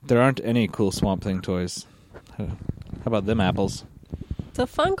There aren't any cool Swamp Thing toys. How about them apples? It's a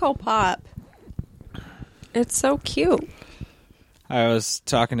Funko Pop. It's so cute. I was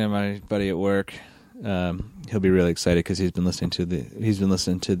talking to my buddy at work. He'll be really excited because he's been listening to the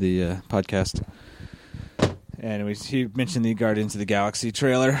podcast, and he mentioned the Guardians of the Galaxy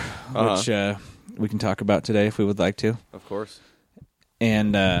trailer, which we can talk about today if we would like to. Of course.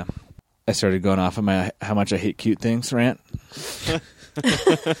 And I started going off on my how much I hate cute things rant,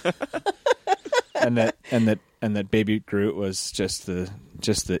 and that Baby Groot was just the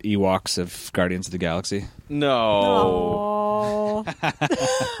Ewoks of Guardians of the Galaxy. No.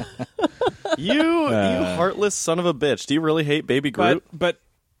 You heartless son of a bitch. Do you really hate Baby Groot? But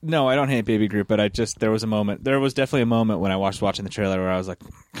no, I don't hate Baby Groot, but there was definitely a moment when I was watching the trailer where I was like,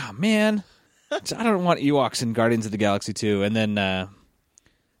 oh man, I don't want Ewoks in Guardians of the Galaxy 2. And then,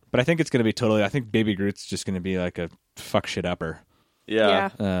 but I think it's going to be I think Baby Groot's just going to be like a fuck shit upper. Yeah.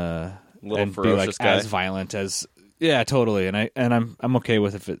 Little and ferocious be like guy. as violent as, yeah, totally. And I'm okay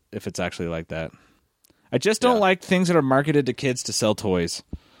with if it's actually like that. I just don't like things that are marketed to kids to sell toys.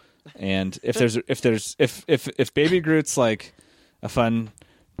 And if Baby Groot's like a fun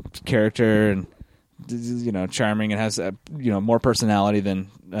character and charming and has more personality than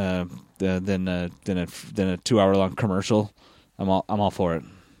a 2-hour-long commercial, I'm all for it.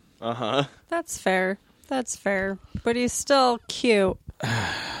 That's fair. But he's still cute.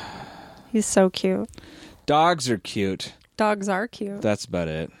 He's so cute. Dogs are cute. Dogs are cute. That's about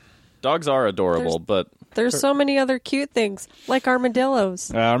it. Dogs are adorable, but there's so many other cute things, like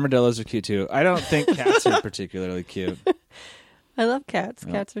armadillos. Armadillos are cute too. I don't think cats are particularly cute. I love cats.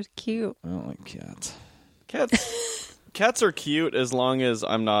 Cats are cute. I don't like cats. Cats are cute as long as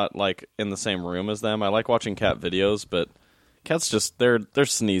I'm not like in the same room as them. I like watching cat videos, but cats just they're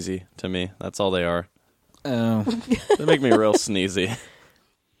sneezy to me. That's all they are. Oh. They make me real sneezy.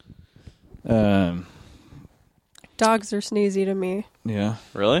 Dogs are sneezy to me. Yeah.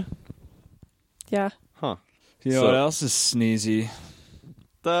 Really? Yeah. Huh. You know what else is sneezy?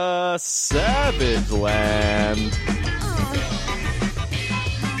 The Savage Land.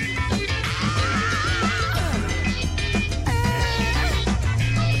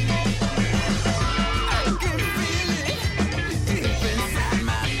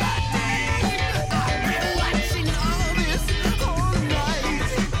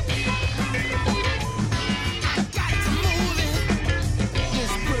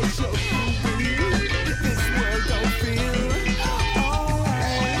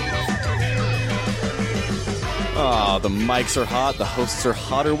 The mics are hot, the hosts are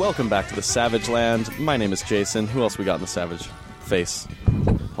hotter. Welcome back to the Savage Land. My name is Jason. Who else we got in the Savage face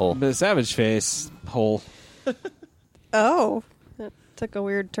hole? The Savage face hole. Oh, that took a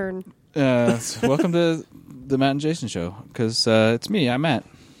weird turn. Welcome to the Matt and Jason show, because it's me, I'm Matt.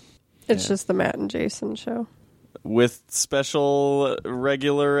 It's just the Matt and Jason show. With special,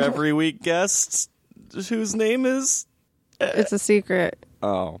 regular, every week guests whose name is... It's a secret.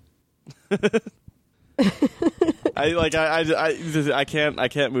 Oh. I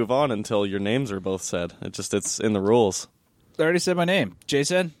can't move on until your names are both said. It's in the rules. I already said my name.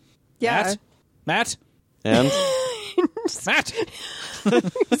 Jason? Yeah. Matt? And? Matt!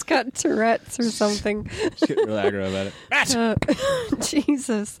 He's got Tourette's or something. Just getting real aggro about it. Matt!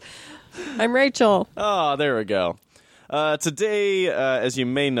 Jesus. I'm Rachel. Oh, there we go. Today, as you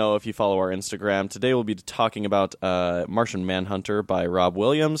may know if you follow our Instagram, today we'll be talking about Martian Manhunter by Rob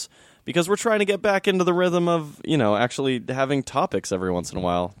Williams, because we're trying to get back into the rhythm of, actually having topics every once in a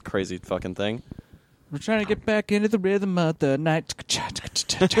while. Crazy fucking thing. We're trying to get back into the rhythm of the night.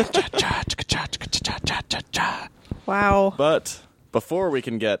 Wow. But before we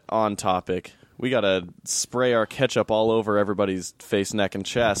can get on topic, we gotta spray our ketchup all over everybody's face, neck, and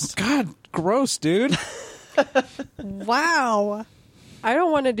chest. God, gross, dude. Wow. I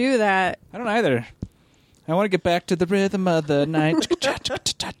don't want to do that. I don't either. I want to get back to the rhythm of the night.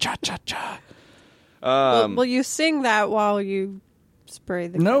 Will you sing that while you spray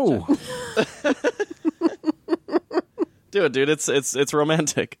the ketchup? Do it, dude. It's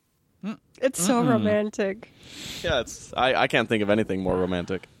romantic. It's so romantic. Yeah, I can't think of anything more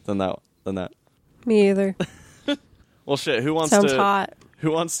romantic than that. Me either. Well, shit. Who wants Sounds to hot.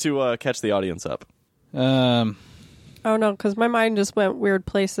 Who wants to catch the audience up? Oh no, because my mind just went weird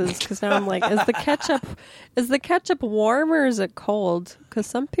places. Because now I'm like, is the ketchup warm or is it cold? Because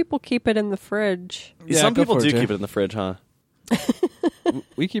some people keep it in the fridge. Yeah, some go people for do it, keep it in the fridge, huh?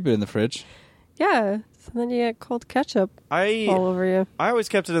 We keep it in the fridge. Yeah, so then you get cold ketchup all I over you. always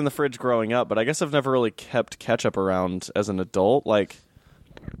kept it in the fridge growing up, but I guess I've never really kept ketchup around as an adult. Like,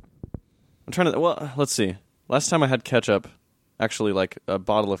 I'm trying to. Well, let's see. Last time I had ketchup actually like a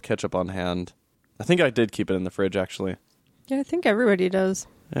bottle of ketchup on hand. I think I did keep it in the fridge, actually. Yeah, I think everybody does.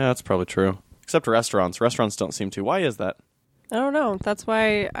 Yeah, that's probably true. Except restaurants. Restaurants don't seem to. Why is that? I don't know. That's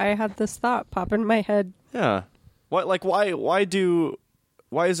why I had this thought pop in my head. Yeah. Why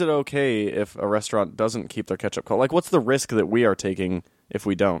is it okay if a restaurant doesn't keep their ketchup cold? Like, what's the risk that we are taking if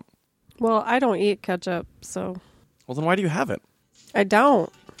we don't? Well, I don't eat ketchup, so... Well, then why do you have it? I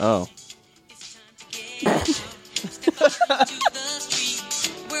don't. Oh.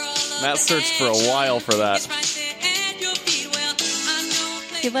 Matt searched for a while for that.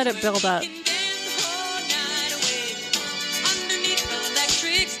 He let it build up.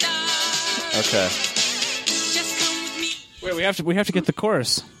 Okay. Wait, we have to get the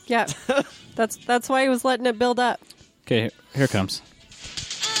chorus. Yeah. That's why he was letting it build up. Okay, here it comes.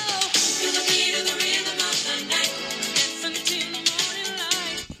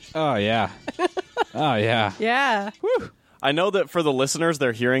 Oh yeah. Oh yeah. Yeah. Woo. I know that for the listeners,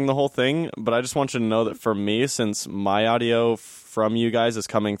 they're hearing the whole thing, but I just want you to know that for me, since my audio from you guys is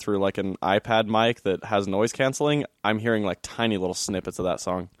coming through like an iPad mic that has noise canceling, I'm hearing like tiny little snippets of that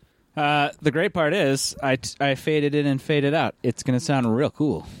song. The great part is I faded in and faded out. It's going to sound real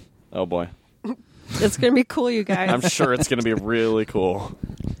cool. Oh boy. It's going to be cool, you guys. I'm sure it's going to be really cool.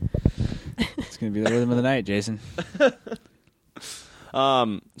 It's going to be the rhythm of the night, Jason.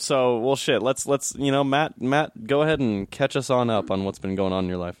 So, well, shit, let's, Matt, go ahead and catch us on up on what's been going on in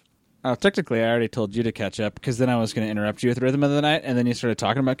your life. Oh, technically, I already told you to catch up, because then I was going to interrupt you with Rhythm of the Night, and then you started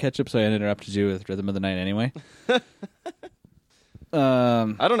talking about ketchup, so I interrupted you with Rhythm of the Night anyway.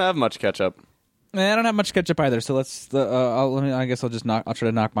 I don't have much ketchup. I don't have much ketchup either, so I guess I'll try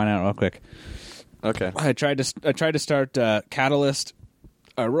to knock mine out real quick. Okay. I tried to start Catalyst,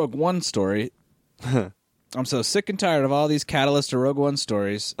 Rogue One story. I'm so sick and tired of all these Catalyst or Rogue One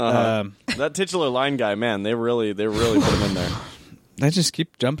stories. That titular line guy, man, they really put him in there. I just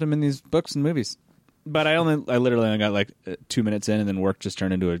keep jumping him in these books and movies. But I literally only got like 2 minutes in, and then work just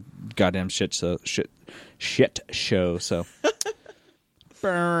turned into a goddamn shit show. So,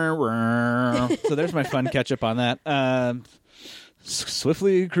 so there's my fun catch up on that.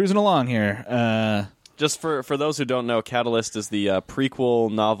 Swiftly cruising along here. Just for those who don't know, Catalyst is the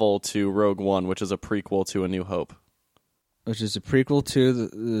prequel novel to Rogue One, which is a prequel to A New Hope. Which is a prequel to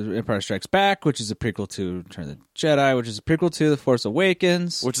The Empire Strikes Back, which is a prequel to Return of the Jedi, which is a prequel to The Force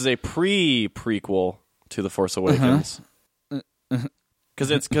Awakens. Which is a prequel to The Force Awakens.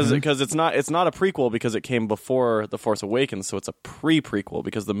 Because it's not a prequel because it came before The Force Awakens, so it's a prequel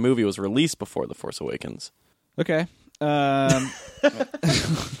because the movie was released before The Force Awakens. Okay.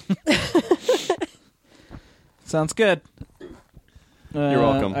 Sounds good. You're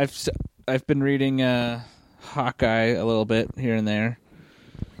welcome. I've been reading Hawkeye a little bit here and there.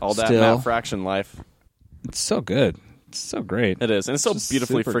 All that Still. Matt Fraction life. It's so good. It's so great. It is, and it's so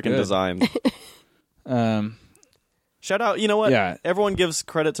beautifully freaking designed. Shout out, you know what? Yeah. Everyone gives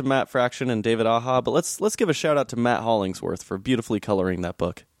credit to Matt Fraction and David Aja, but let's give a shout out to Matt Hollingsworth for beautifully coloring that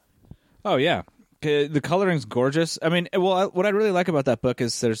book. Oh yeah. The coloring's gorgeous. I mean, well, what I really like about that book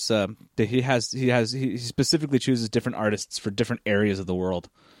is there's he specifically chooses different artists for different areas of the world.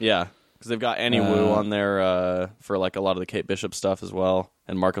 Yeah, because they've got Annie Wu on there for like a lot of the Kate Bishop stuff as well,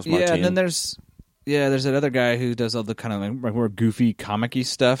 and Marcos Martin. Yeah, and then there's that other guy who does all the kind of like more goofy, comic-y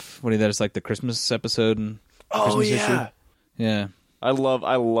stuff when he does like the Christmas episode and Christmas issue. Yeah. I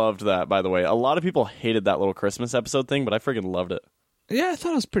loved that. By the way, a lot of people hated that little Christmas episode thing, but I freaking loved it. Yeah, I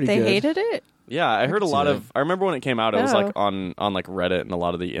thought it was pretty They good. hated it? Yeah, I heard a lot of... I remember when it came out, it was like on like Reddit and a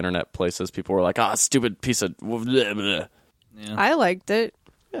lot of the internet places, people were like, stupid piece of... Blah, blah. Yeah. I liked it.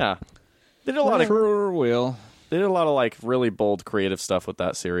 Yeah. They did a lot of... For real. They did a lot of like really bold creative stuff with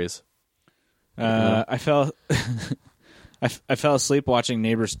that series. I fell I fell asleep watching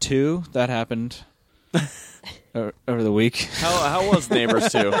Neighbors 2. That happened over the week. How was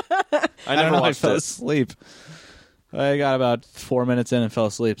Neighbors 2? I never watched I fell it. asleep. I got about 4 minutes in and fell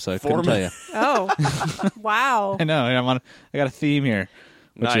asleep, so I couldn't tell you. Oh. Wow. I know. I got a theme here,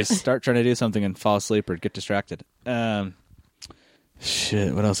 which Nice. is start trying to do something and fall asleep or get distracted.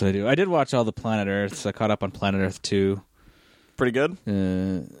 Shit, what else did I do? I did watch all the Planet Earths. I caught up on Planet Earth 2. Pretty good?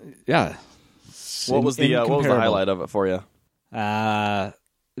 Yeah. What was the highlight of it for you?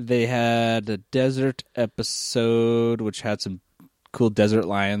 They had a desert episode, which had some cool desert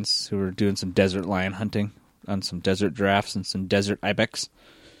lions who were doing some desert lion hunting on some desert giraffes and some desert ibex.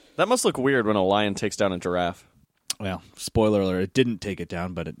 That must look weird when a lion takes down a giraffe. Well, spoiler alert, it didn't take it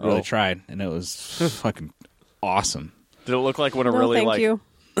down, but it really tried, and it was fucking awesome. Did it look like when a No, really thank you.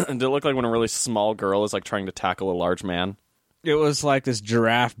 Did it look like when a really small girl is like trying to tackle a large man? It was like this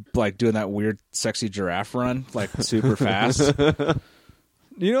giraffe, like doing that weird, sexy giraffe run, like super fast.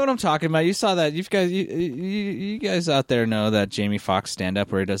 You know what I'm talking about? You saw that. You guys out there know that Jamie Foxx stand up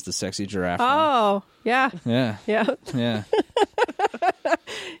where he does the sexy giraffe run. Oh, yeah. Yeah. Yeah. Yeah.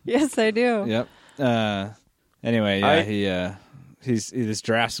 Yes, I do. Yep. Anyway, yeah, he's this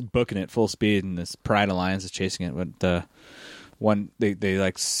giraffe's booking it full speed, and this pride of lions is chasing it. But they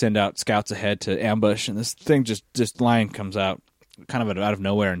like send out scouts ahead to ambush, and this thing just lion comes out kind of out of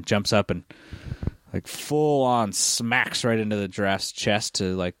nowhere and jumps up and like full on smacks right into the giraffe's chest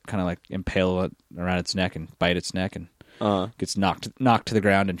to like kind of like impale it around its neck and bite its neck, and gets knocked to the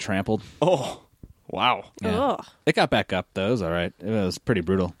ground and trampled. Oh, wow. Yeah. Ugh. It got back up though. It was all right. It was pretty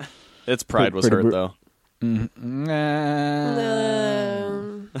brutal. Its pride was hurt though. But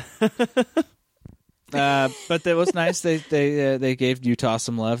it was nice. They gave Utah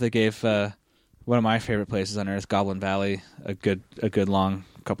some love. They gave one of my favorite places on earth, Goblin Valley, a good long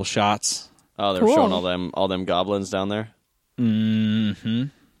couple shots. Oh, they were showing all them goblins down there. Mm-hmm.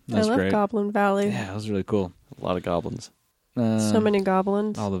 That's I love great. Goblin Valley. Yeah, it was really cool. A lot of goblins. So many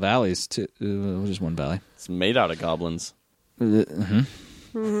goblins. All the valleys too. Just one valley. It's made out of goblins. Mm-hmm.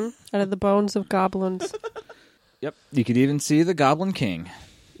 Out of the bones of goblins. Yep. You could even see the Goblin King.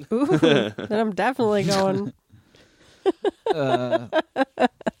 Ooh, then I'm definitely going.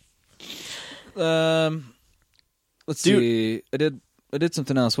 Let's see. I did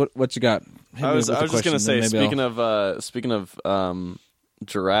something else. What you got? I was just gonna say. Speaking of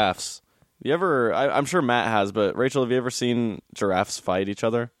giraffes, you ever? I'm sure Matt has, but Rachel, have you ever seen giraffes fight each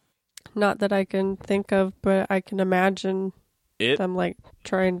other? Not that I can think of, but I can imagine them like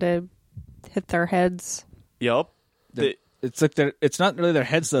trying to hit their heads. Yup. It's like it's not really their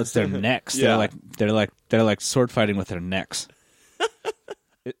heads though; it's their necks. Yeah. They're like sword fighting with their necks.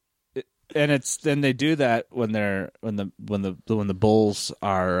 And then they do that when the bulls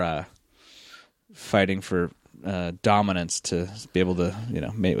are fighting for dominance to be able to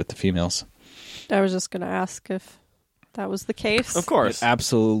mate with the females. I was just going to ask if that was the case. Of course, it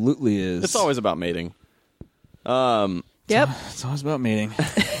absolutely is. It's always about mating. Yep, it's always about mating.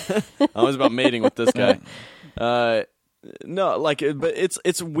 Always about mating with this guy. No, but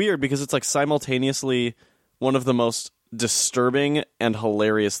it's weird because it's like simultaneously one of the most disturbing and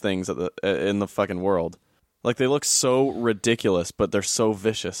hilarious things in the fucking world. Like they look so ridiculous, but they're so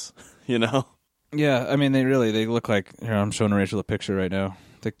vicious. Yeah, I mean they look like. Here, I'm showing Rachel a picture right now.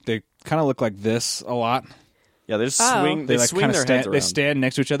 They kind of look like this a lot. Yeah, they just swing. They like swing their heads around. They stand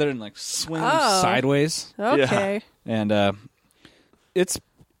next to each other and like swing sideways. Okay. Yeah. And it's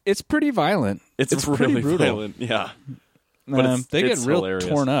pretty violent. It's really pretty brutal. violent. Yeah. But they get real hilarious.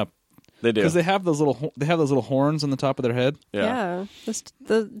 torn up. They do because they have those little horns on the top of their head. Yeah.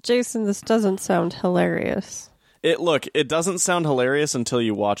 Jason, this doesn't sound hilarious. It doesn't sound hilarious until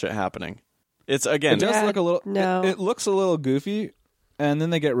you watch it happening. It's again. It does look a little. No. It looks a little goofy, and then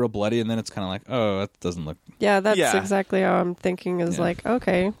they get real bloody, and then it's kind of like, oh, that doesn't look. Yeah, that's exactly how I'm thinking. Is like,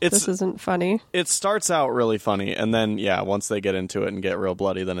 okay, this isn't funny. It starts out really funny, and then once they get into it and get real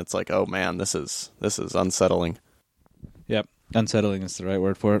bloody, then it's like, oh man, this is unsettling. Yep, unsettling is the right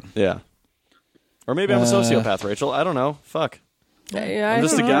word for it. Yeah. Or maybe I'm a sociopath, Rachel. I don't know. Fuck. Yeah, I'm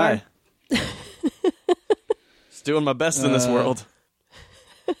just a guy. Just doing my best in this world.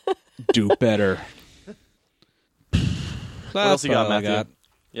 Do better. What else you got, Matthew?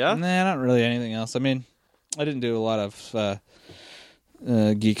 Yeah? Nah, not really anything else. I mean, I didn't do a lot of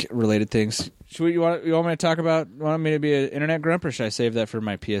geek-related things. You want me to talk about? Want me to be an internet grump, or should I save that for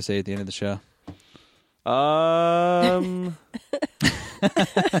my PSA at the end of the show?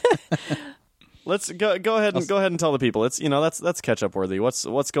 Let's go ahead and tell the people. It's that's catch up worthy.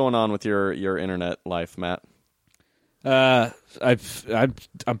 What's going on with your internet life, Matt? I'm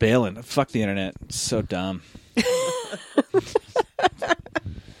bailing. Fuck the internet. It's so dumb.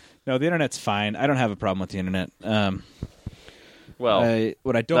 No, the internet's fine. I don't have a problem with the internet. That's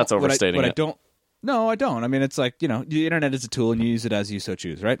overstating it. No, I don't. I mean, it's like, the internet is a tool and you use it as you so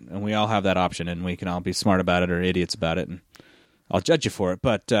choose, right? And we all have that option, and we can all be smart about it or idiots about it, and I'll judge you for it.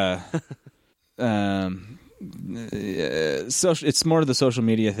 But it's more of the social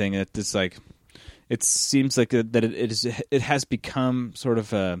media thing. It's like, it seems like that it has become sort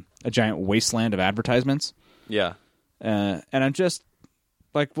of a giant wasteland of advertisements. Yeah. And I'm just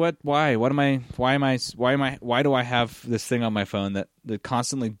like, what? Why? Why do I have this thing on my phone that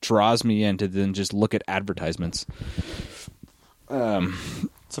constantly draws me in to then just look at advertisements?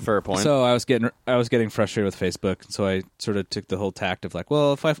 It's a fair point. So I was getting frustrated with Facebook, so I sort of took the whole tact of like,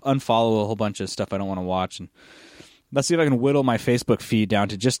 well, if I unfollow a whole bunch of stuff I don't want to watch, and let's see if I can whittle my Facebook feed down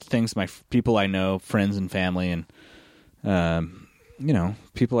to just things people I know, friends and family, and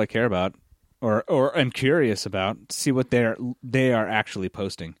people I care about or I'm curious about, see what they are actually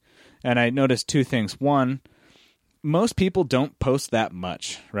posting. And I noticed two things. One, most people don't post that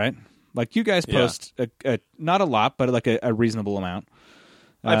much, right? Like you guys post not a lot, but like a reasonable amount.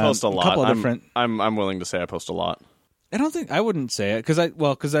 I post a lot. Couple of different. I'm willing to say I post a lot. I wouldn't say it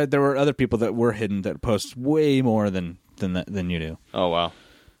because there were other people that were hidden that post way more than you do. Oh wow.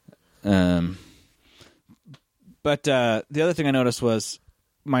 But the other thing I noticed was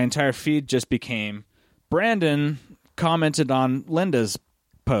my entire feed just became Brandon commented on Linda's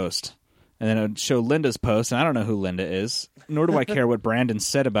post, and then it would show Linda's post, and I don't know who Linda is, nor do I care what Brandon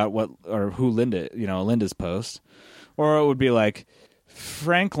said about who Linda's post, or it would be like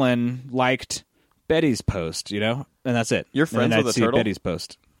Franklin liked Betty's post, and that's it. You're friends with a turtle? Betty's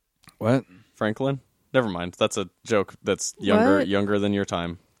post. What? Franklin? Never mind. That's a joke that's younger than your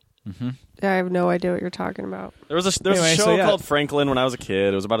time. Mm-hmm. Yeah, I have no idea what you're talking about. There was a show called Franklin when I was a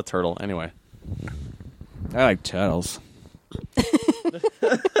kid. It was about a turtle. Anyway. I like turtles.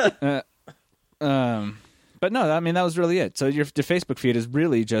 But no, I mean, that was really it. So the Facebook feed is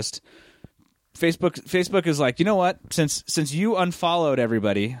really just Facebook is like, you know what? Since you unfollowed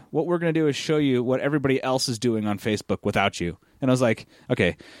everybody, what we're going to do is show you what everybody else is doing on Facebook without you. And I was like,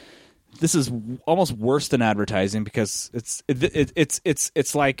 okay, this is almost worse than advertising because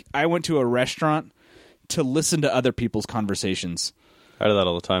it's like I went to a restaurant to listen to other people's conversations. I do that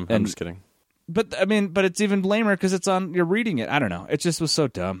all the time. I'm just kidding. But I mean, but it's even lamer because you're reading it. I don't know. It just was so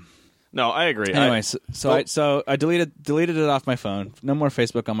dumb. No, I agree. Anyway, so I deleted it off my phone. No more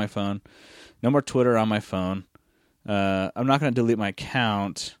Facebook on my phone. No more Twitter on my phone. I'm not going to delete my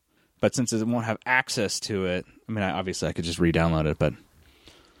account, but since it won't have access to it, I mean, obviously I could just re-download it, but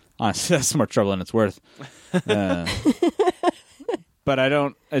honestly, that's more trouble than it's worth. But I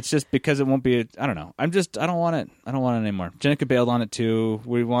don't. It's just because it won't be. I don't know. I don't want it. I don't want it anymore. Jenica bailed on it too.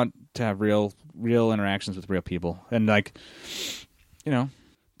 We want to have real interactions with real people, and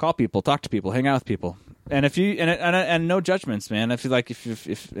call people, talk to people, hang out with people. And if you and no judgments, man. If I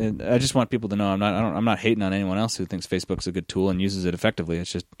just want people to know I'm not hating on anyone else who thinks Facebook's a good tool and uses it effectively.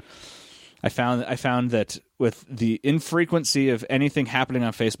 It's just I found that with the infrequency of anything happening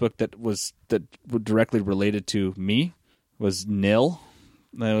on Facebook that was directly related to me was nil.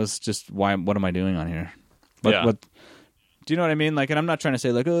 That was just what am I doing on here? What do you know what I mean? Like, and I'm not trying to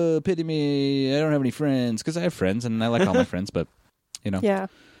say like, oh, pity me, I don't have any friends, because I have friends and I like all my friends, but yeah.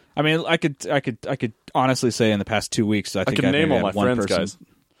 I mean, I could honestly say in the past 2 weeks, I think I can name all my one friends, person. guys.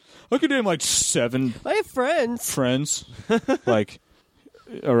 I could name like 7. I have friends. Like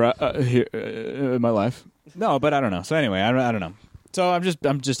here in my life. No, but I don't know. So anyway, I don't know. So I'm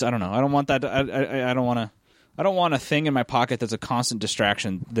just I don't know. I don't want that. I don't want to. I don't want a thing in my pocket that's a constant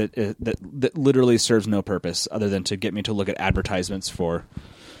distraction that literally serves no purpose other than to get me to look at advertisements for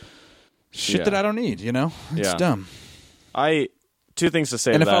shit that I don't need. It's dumb. 2 things to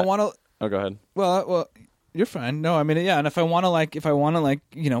say. And to if that. I want to, oh, go ahead. Well, you're fine. No, I mean, yeah. And if I want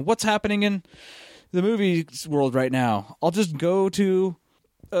to, what's happening in the movie world right now, I'll just go to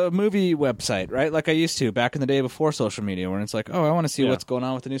a movie website, right? Like I used to back in the day before social media, where it's like, oh, I want to see what's going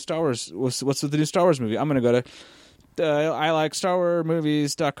on with the new Star Wars. What's with the new Star Wars movie? I'm going to go to I like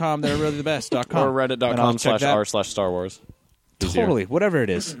StarWarsMovies.com. They're really the best.com. Or Reddit.com/r/Star Wars. Totally, whatever it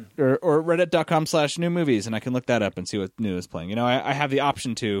is. or Reddit.com/new movies, and I can look that up and see what new is playing. I have the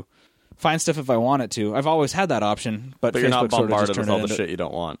option to find stuff if I want it to. I've always had that option, but you're Facebook not bombarded sort of with all the shit you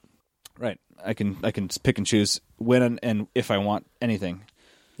don't want. Right. I can pick and choose when and if I want anything.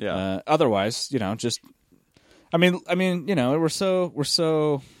 Yeah. Otherwise, just. I mean, we're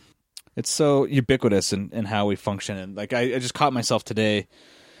so. It's so ubiquitous in how we function, and like I just caught myself today,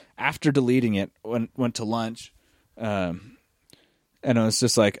 after deleting it, went to lunch, and it was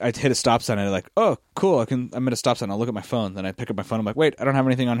just like I hit a stop sign and I'm like, oh, cool, I'm at a stop sign. I'll look at my phone. Then I pick up my phone. I'm like, wait, I don't have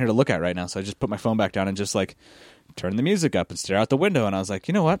anything on here to look at right now. So I just put my phone back down and just like turn the music up and stare out the window. And I was like,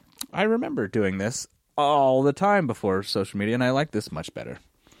 you know what? I remember doing this all the time before social media, and I like this much better.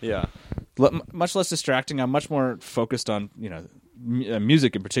 Yeah. Much less distracting. I'm much more focused on,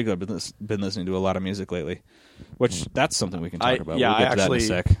 music in particular. I've been listening to a lot of music lately, which that's something we can talk about. Yeah, we'll get to that in a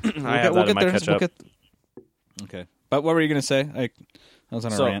sec. I have that in my catch-up. Okay. But what were you going to say? I was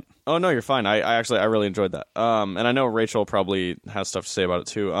on a rant. Oh, no, you're fine. I really enjoyed that. And I know Rachel probably has stuff to say about it,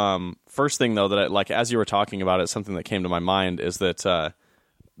 too. First thing, though, that as you were talking about it, something that came to my mind is that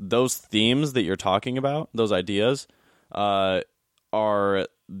those themes that you're talking about, those ideas, are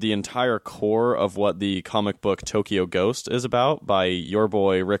the entire core of what the comic book Tokyo Ghost is about by your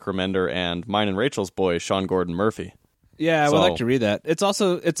boy, Rick Remender, and mine and Rachel's boy, Sean Gordon Murphy. Yeah, I would like to read that. It's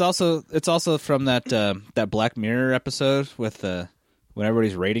also from that Black Mirror episode with when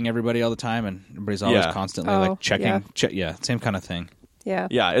everybody's rating everybody all the time and everybody's always constantly like checking. Same kind of thing. Yeah.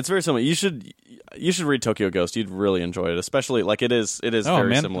 Yeah, it's very similar. You should read Tokyo Ghost. You'd really enjoy it, especially like it is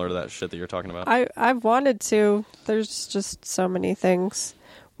very similar to that shit that you're talking about. I've wanted to. There's just so many things.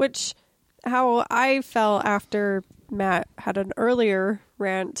 Which how I felt after Matt had an earlier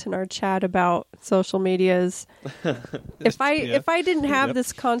rant in our chat about social medias. If I didn't have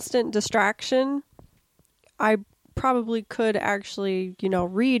this constant distraction, I probably could actually,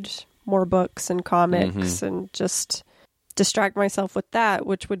 read more books and comics and just distract myself with that,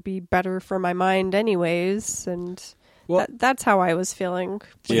 which would be better for my mind anyways. And that's how I was feeling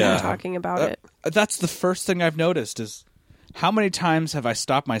when you were talking about it. That's the first thing I've noticed is how many times have I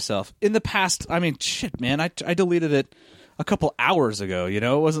stopped myself in the past? I mean, shit, man, I deleted it a couple hours ago. It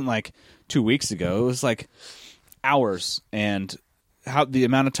wasn't like 2 weeks ago. It was like hours. And how the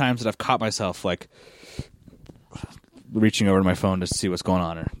amount of times that I've caught myself like reaching over to my phone to see what's going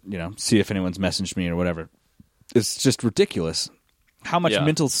on, or see if anyone's messaged me or whatever. It's just ridiculous how much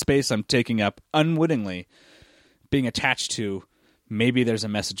mental space I'm taking up unwittingly, being attached to maybe there's a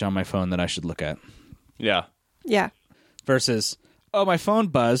message on my phone that I should look at. Yeah. Yeah. Versus, my phone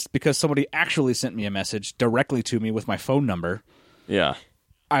buzzed because somebody actually sent me a message directly to me with my phone number. Yeah.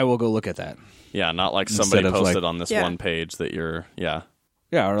 I will go look at that. Yeah, not like somebody posted on this one page that you're, Yeah,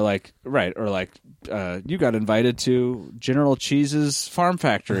 or like, you got invited to General Cheese's Farm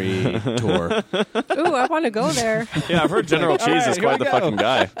Factory tour. Ooh, I want to go there. Yeah, I've heard General Cheese is quite the fucking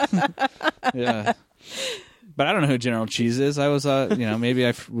guy. Yeah. But I don't know who General Cheese is. I was,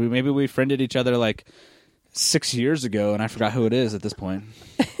 maybe we friended each other like 6 years ago, and I forgot who it is at this point.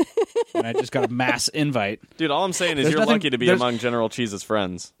 And I just got a mass invite. Dude, all I'm saying is you're lucky to be among General Cheese's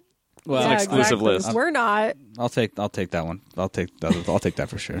friends. Well, it's an exclusive list. We're not. I'll take that one. I'll take that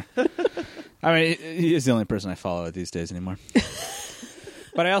for sure. I mean, he is the only person I follow these days anymore.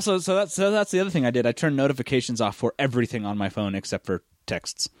 But I also that's the other thing I did. I turned notifications off for everything on my phone except for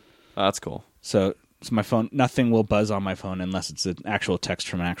texts. Oh, that's cool. So my phone, nothing will buzz on my phone unless it's an actual text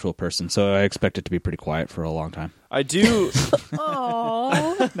from an actual person. So I expect it to be pretty quiet for a long time. I do.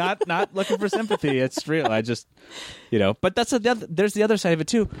 Oh, not looking for sympathy. It's real. I just, But there's the other side of it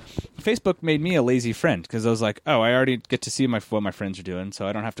too. Facebook made me a lazy friend because I was like, I already get to see what my friends are doing, so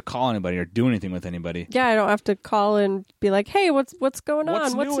I don't have to call anybody or do anything with anybody. yeah. I don't have to call and be like, "Hey, what's going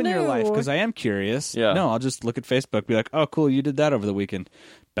on? What's new in your life?" Because I am curious. Yeah. No, I'll just look at Facebook, be like, "Oh, cool, you did that over the weekend.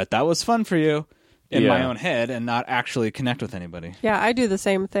 Bet that was fun for you." In my own head and not actually connect with anybody. Yeah, I do the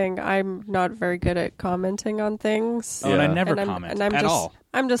same thing. I'm not very good at commenting on things. Oh, and I never comment at all.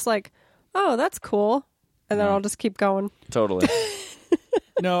 I'm just like, oh, that's cool. And then I'll just keep going. Totally.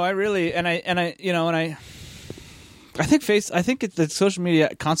 No, I really, I think the social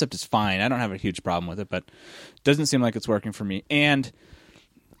media concept is fine. I don't have a huge problem with it, but it doesn't seem like it's working for me. And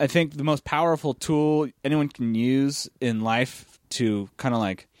I think the most powerful tool anyone can use in life to kind of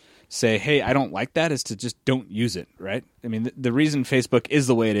like say, hey, I don't like that, is to just don't use it, right? I mean, the reason Facebook is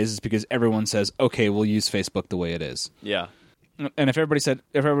the way it is because everyone says, okay, we'll use Facebook the way it is. Yeah. And if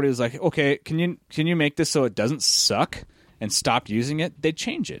everybody was like, okay, can you make this so it doesn't suck and stop using it, they'd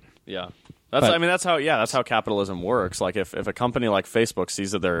change it. Yeah. That's how capitalism works. Like if a company like Facebook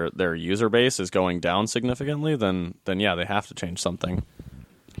sees that their user base is going down significantly, then yeah, they have to change something.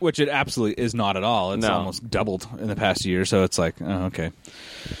 Which it absolutely is not at all. It's almost doubled in the past year, so it's like, oh, okay.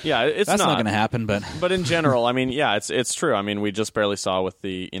 Yeah, that's not going to happen. But in general, I mean, yeah, it's true. I mean, we just barely saw with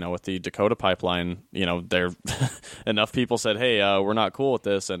the Dakota pipeline. There enough people said, hey, we're not cool with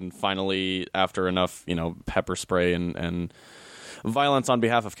this, and finally, after enough pepper spray and violence on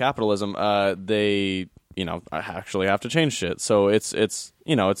behalf of capitalism, they actually have to change shit. So it's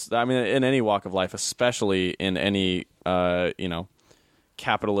I mean, in any walk of life, especially in any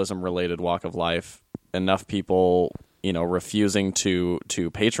capitalism related walk of life, enough people refusing to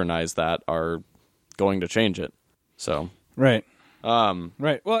patronize that are going to change it. So right. Well,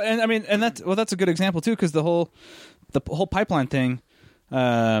 and I mean, and that's a good example too, because the whole pipeline thing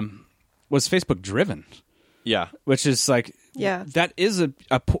was Facebook driven. Yeah, which is like, yeah, that is a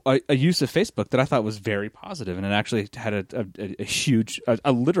use of Facebook that I thought was very positive, and it actually had a huge,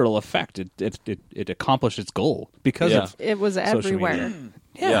 a literal effect. It accomplished its goal because it was everywhere.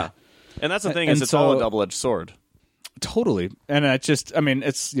 Yeah, and that's the thing, is it's all a double-edged sword. Totally, and it just, I mean,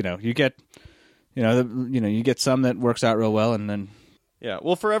 it's you get some that works out real well, and then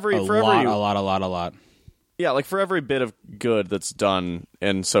for every a lot. Yeah, like for every bit of good that's done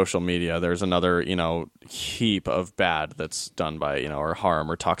in social media, there's another, heap of bad that's done by, or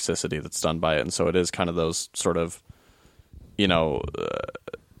harm or toxicity that's done by it. And so it is kind of those sort of,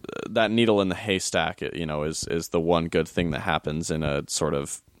 that needle in the haystack, is the one good thing that happens in a sort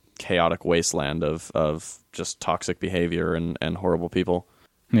of chaotic wasteland of just toxic behavior and horrible people.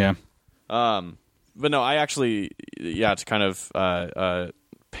 Yeah. But no, I actually, to kind of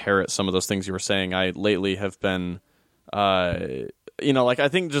parrot some of those things you were saying, I lately have been, I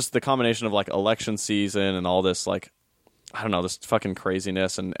think just the combination of like election season and all this, like, I don't know, this fucking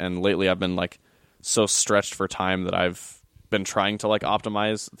craziness, and lately I've been like so stretched for time that I've been trying to like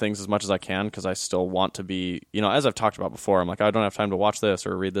optimize things as much as I can, because I still want to be, as I've talked about before, I'm like, I don't have time to watch this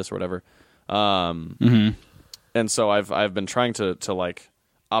or read this or whatever. And so I've been trying to like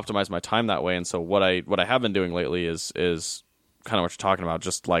optimize my time that way. And so what I have been doing lately is kind of what you're talking about.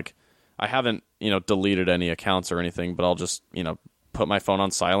 Just like, I haven't, deleted any accounts or anything, but I'll just, put my phone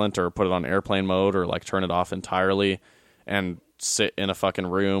on silent or put it on airplane mode or like turn it off entirely and sit in a fucking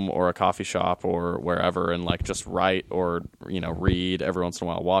room or a coffee shop or wherever and like just write or, read every once in a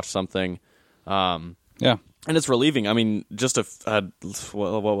while, watch something. Yeah. And it's relieving. I mean, just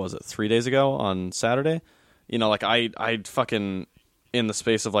what was it, 3 days ago on Saturday? Like I fucking, in the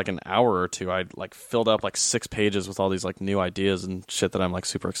space of like an hour or two, I like filled up like 6 pages with all these like new ideas and shit that I'm like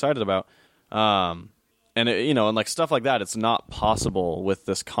super excited about. And it, and like stuff like that, it's not possible with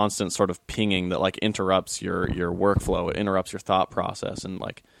this constant sort of pinging that like interrupts your workflow, it interrupts your thought process, and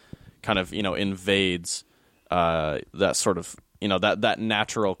like kind of invades that sort of that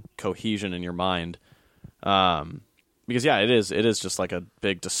natural cohesion in your mind. Because it is just like a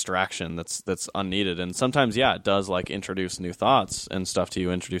big distraction that's unneeded, and sometimes it does like introduce new thoughts and stuff to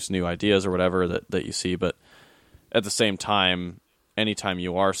you, introduce new ideas or whatever that you see, but at the same time, anytime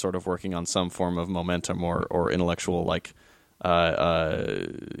you are sort of working on some form of momentum or intellectual like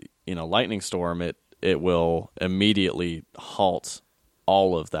lightning storm, it will immediately halt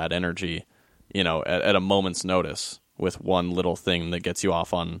all of that energy at a moment's notice with one little thing that gets you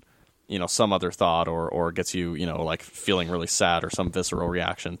off on some other thought or gets you like feeling really sad or some visceral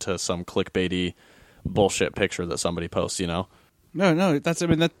reaction to some clickbaity bullshit picture that somebody posts. No, that's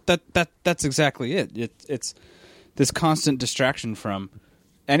that's exactly it. It's this constant distraction from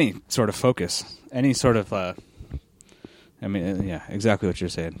any sort of focus, any sort of, exactly what you're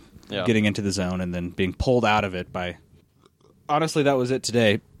saying. Yeah. Getting into the zone and then being pulled out of it by, honestly, that was it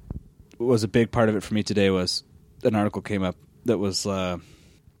today. Was a big part of it for me today was an article came up that was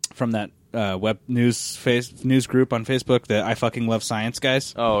from that web news group on Facebook, the I Fucking Love Science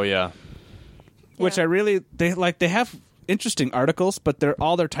guys. Oh, yeah. Which they have interesting articles, but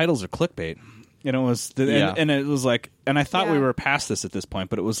all their titles are clickbait. And it was like, and I thought we were past this at this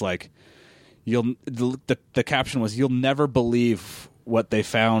point, but it was like, the caption was, "You'll never believe what they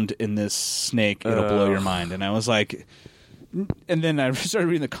found in this snake. It'll blow your mind." And I was like, and then I started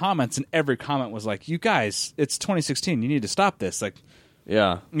reading the comments, and every comment was like, "You guys, it's 2016. You need to stop this. Like,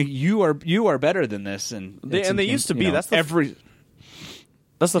 you are better than this." And they used to be. They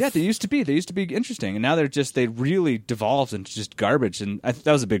used to be. They used to be interesting, and now they really devolved into just garbage. And that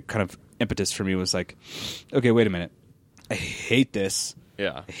was a big kind of impetus for me. Was like, okay, wait a minute, I hate this.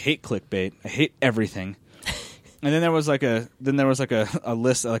 Yeah, I hate clickbait. I hate everything. And then there was like a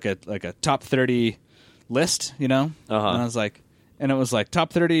list, like a top 30 list, And I was like, and it was like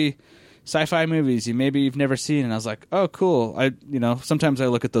top 30 sci-fi movies you've never seen, and I was like, oh, cool. Sometimes I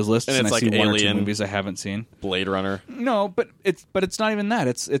look at those lists and I like see one or two Alien, movies I haven't seen. Blade Runner. No, but it's not even that.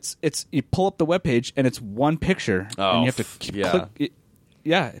 It's you pull up the webpage and it's one picture, and you have to keep clickbait.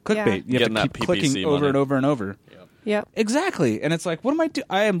 You have to keep clicking PPC over money. and over and over. Yep. Exactly. And it's like, what am I doing?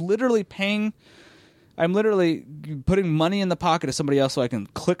 I'm literally putting money in the pocket of somebody else so I can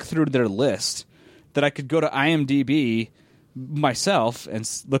click through their list, that I could go to IMDb myself and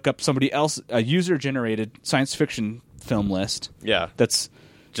look up somebody else, a user-generated science fiction film list. Yeah. That's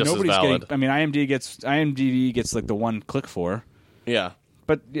just nobody's as valid. getting. I mean, IMDb gets like the one click for. Yeah.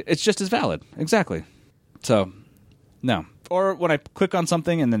 But it's just as valid. Exactly. So, no. Or when I click on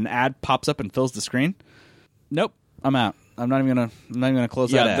something and then an ad pops up and fills the screen, nope, I'm out. I'm not even gonna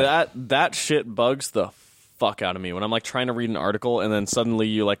close that ad. That shit bugs the fuck out of me when I'm like trying to read an article and then suddenly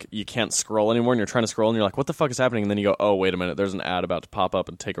you can't scroll anymore and you're trying to scroll and you're like, what the fuck is happening? And then you go, oh, wait a minute, there's an ad about to pop up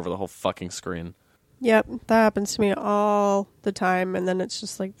and take over the whole fucking screen. Yep, that happens to me all the time, and then it's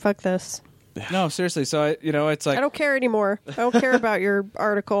just like, fuck this. No, seriously. So it's like, I don't care anymore. I don't care about your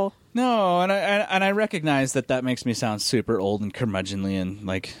article. No, and I recognize that makes me sound super old and curmudgeonly and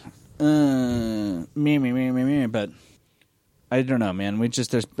like me, but I don't know, man. We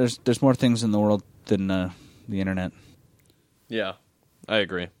just there's more things in the world than the internet. Yeah, I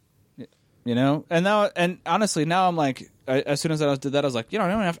agree. And honestly, now I'm like, as soon as I did that, I was like, I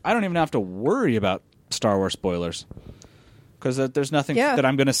don't even have to worry about Star Wars spoilers. because there's nothing Yeah. that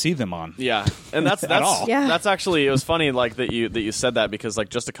I'm going to see them on. Yeah, and that's all. Yeah. that's actually, it was funny like that you said that, because like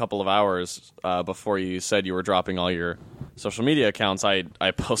just a couple of hours before you said you were dropping all your social media accounts, I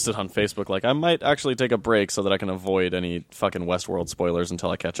posted on Facebook like I might actually take a break so that I can avoid any fucking Westworld spoilers until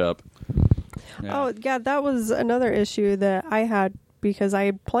I catch up. Yeah. Oh, yeah, that was another issue that I had because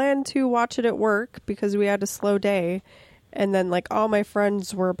I planned to watch it at work because we had a slow day. And then, like, all my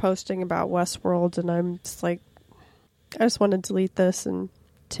friends were posting about Westworld, and I'm just like, I just want to delete this and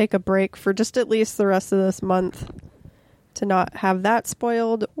take a break for just at least the rest of this month to not have that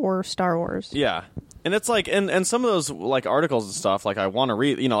spoiled or Star Wars. Yeah. And it's like, and some of those like articles and stuff, like I want to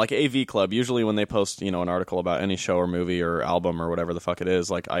read, like AV Club, usually when they post, an article about any show or movie or album or whatever the fuck it is,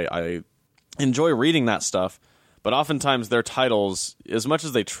 like I enjoy reading that stuff. But oftentimes their titles, as much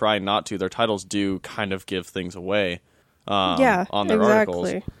as they try not to, their titles do kind of give things away on their exactly.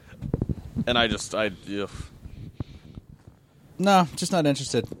 articles. And ugh. No, just not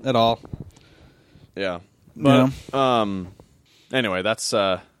interested at all. Yeah. Yeah. But anyway, that's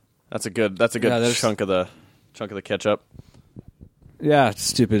a good chunk of the catch-up. Yeah,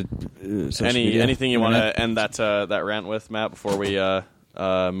 stupid. Social media. Anything you want to end that rant with, Matt, before we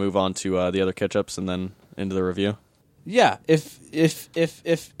move on to the other catch-ups and then into the review? Yeah,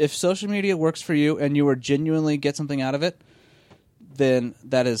 if social media works for you and you are genuinely get something out of it, then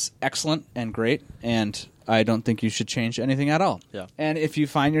that is excellent and great, and I don't think you should change anything at all. Yeah. And if you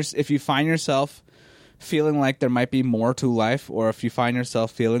find yourself feeling like there might be more to life, or if you find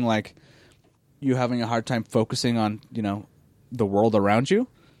yourself feeling like you having a hard time focusing on the world around you,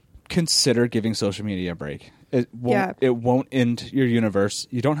 consider giving social media a break. It won't end your universe.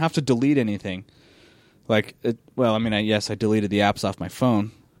 You don't have to delete anything. I deleted the apps off my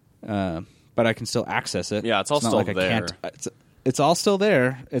phone, but I can still access it. Yeah, it's all not still like there. It's all still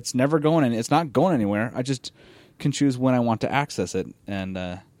there. It's never going. It's not going anywhere. I just can choose when I want to access it. And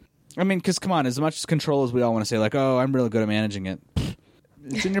because come on, as much control as we all want to say, like, oh, I'm really good at managing it.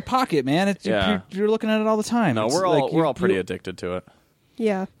 It's in your pocket, man. You're looking at it all the time. No, we're all pretty addicted to it.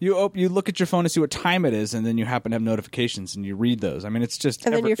 Yeah. You look at your phone to see what time it is, and then you happen to have notifications, and you read those. I mean, it's just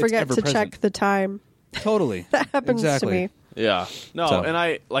And then you forget to check the time. Totally. That happens to me. Yeah. No, So. and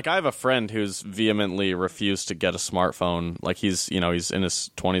I have a friend who's vehemently refused to get a smartphone. Like he's in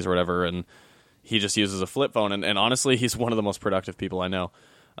his 20s or whatever, and he just uses a flip phone, and honestly, he's one of the most productive people I know.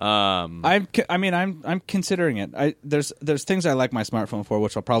 I'm considering it. There's things I like my smartphone for,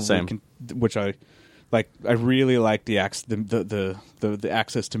 which I'll probably which I like. I really like the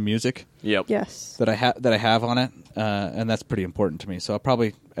access to music. Yep. Yes. That I have on it, and that's pretty important to me. So I'd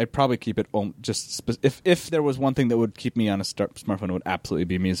probably keep it if there was one thing that would keep me on a smartphone, it would absolutely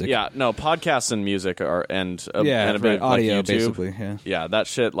be music. Yeah. No, podcasts and music are and a bit right, audio like YouTube, basically. Yeah. Yeah, that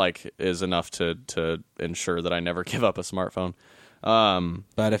shit is enough to ensure that I never give up a smartphone.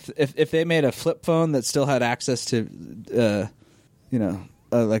 But if they made a flip phone that still had access to,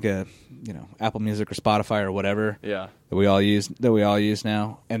 like a Apple Music or Spotify or whatever, Yeah. that we all use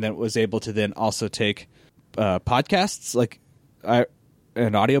now, and then was able to then also take podcasts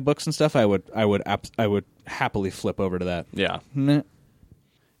and audiobooks and stuff, I would happily flip over to that. Yeah. Meh.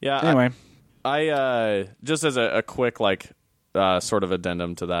 Yeah. Anyway, I just as a quick sort of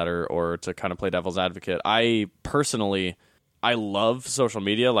addendum to that, or to kind of play devil's advocate, I personally, I love social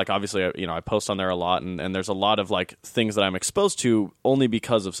media. Like obviously, I post on there a lot, and there's a lot of like things that I'm exposed to only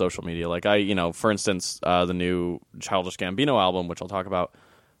because of social media. Like for instance, the new Childish Gambino album, which I'll talk about.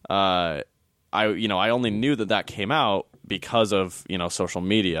 I only knew that came out because of social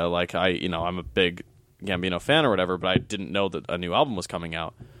media. Like I'm a big Gambino fan or whatever, but I didn't know that a new album was coming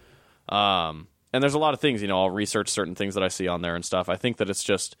out. And there's a lot of things, I'll research certain things that I see on there and stuff. I think that it's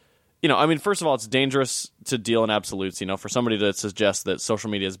just, first of all, it's dangerous to deal in absolutes. For somebody to suggest that social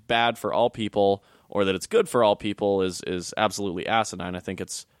media is bad for all people or that it's good for all people is absolutely asinine. I think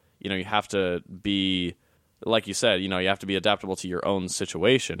it's, you have to be, like you said, you have to be adaptable to your own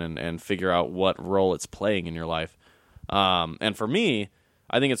situation and figure out what role it's playing in your life. And for me,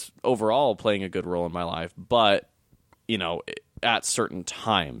 I think it's overall playing a good role in my life, but, at certain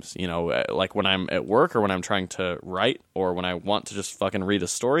times, like when I'm at work or when I'm trying to write or when I want to just fucking read a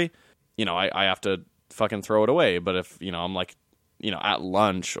story, I have to fucking throw it away. But if, I'm like, at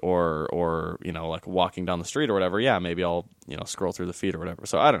lunch or like walking down the street or whatever, yeah, maybe I'll, scroll through the feed or whatever.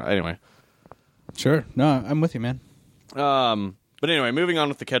 So I don't know. Anyway. sure. No, I'm with you, man. But anyway, moving on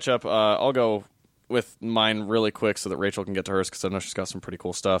with the catch-up, I'll go with mine really quick so that Rachel can get to hers because I know she's got some pretty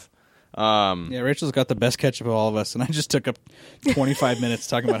cool stuff. Yeah, Rachel's got the best ketchup of all of us, and I just took up 25 minutes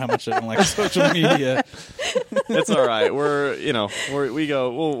talking about how much I don't like social media. It's all right. We'll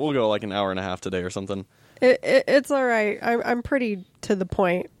go like an hour and a half today or something. It's all right. I'm pretty to the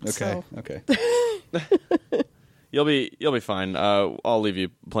point. Okay, so. okay. You'll be fine. I'll leave you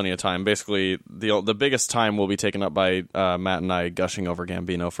plenty of time. Basically, the biggest time will be taken up by Matt and I gushing over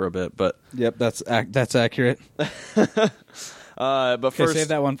Gambino for a bit. But Yep, that's accurate. but Okay, first,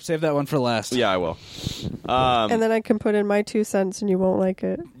 save that one for last. yeah, I will. And then I can put in my 2 cents and you won't like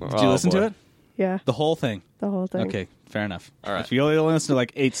it. Did you listen to it? Yeah, The whole thing? the whole thing. Okay, fair enough. All right. If you only listen to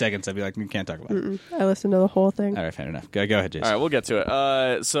like 8 seconds, I'd be like, you can't talk about it. I listened to the whole thing. All right, fair enough. Go ahead, Jason. All right, we'll get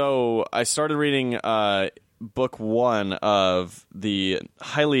to it. So I started reading book 1 of the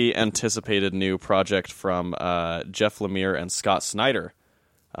highly anticipated new project from Jeff Lemire and Scott Snyder,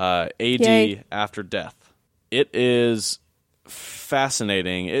 AD Yay. After Death. It is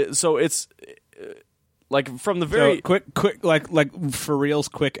fascinating. It's like from the very So quick, like for reals,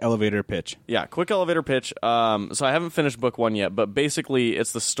 quick elevator pitch. Yeah, quick elevator pitch. So I haven't finished book 1 yet, but basically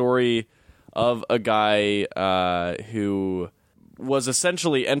it's the story of a guy who was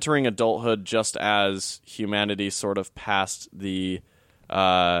essentially entering adulthood just as humanity sort of passed the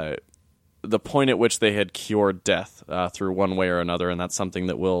point at which they had cured death through one way or another, and that's something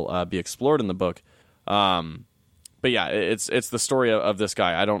that will be explored in the book. But yeah, it's the story of this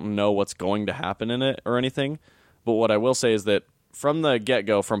guy. I don't know what's going to happen in it or anything, but what I will say is that from the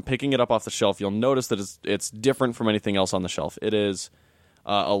get-go, from picking it up off the shelf, you'll notice that it's different from anything else on the shelf. It is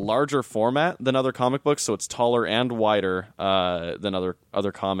a larger format than other comic books, so it's taller and wider than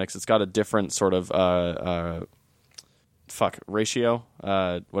other comics. It's got a different sort of ratio,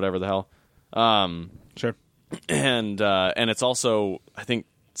 whatever the hell. Sure. And it's also, I think,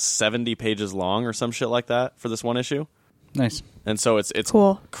 70 pages long or some shit like that for this one issue. Nice. And so it's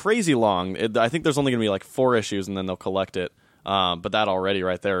Cool. crazy long. I think there's only going to be like 4 issues, and then they'll collect it. But that already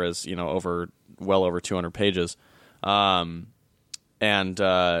right there is well over 200 pages. And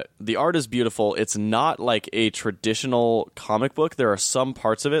the art is beautiful. It's not like a traditional comic book. There are some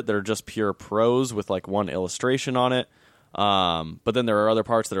parts of it that are just pure prose with like one illustration on it. But then there are other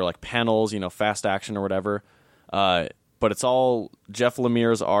parts that are like panels, fast action or whatever. But it's all Jeff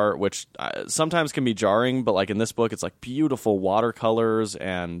Lemire's art, which sometimes can be jarring. But like in this book, it's like beautiful watercolors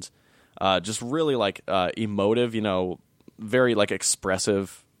and just really like emotive, very like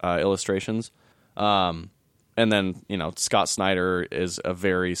expressive illustrations. And then, Scott Snyder is a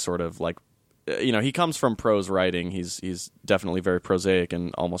very sort of like, he comes from prose writing. He's definitely very prosaic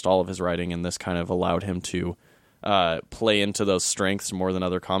in almost all of his writing, and this kind of allowed him to play into those strengths more than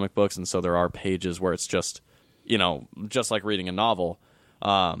other comic books. And so there are pages where it's just, just like reading a novel.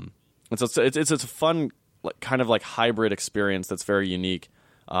 And so it's a fun, kind of like hybrid experience that's very unique.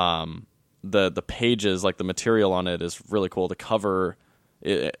 The pages, like the material on it is really cool. The cover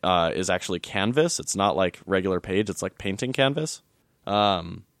is actually canvas. It's not like regular page. It's like painting canvas.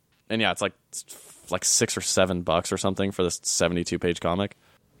 And yeah, it's like $6 or $7 or something for this 72-page comic.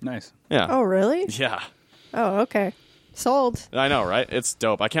 Nice. Yeah. Oh, really? Yeah. Oh, okay. Sold. I know, right? It's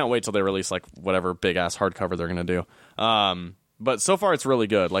dope. I can't wait till they release like whatever big ass hardcover they're gonna do. But so far it's really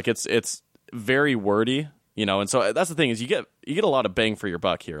good. Like it's very wordy, and so that's the thing is you get a lot of bang for your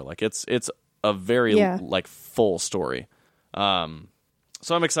buck here. Like it's a very like full story.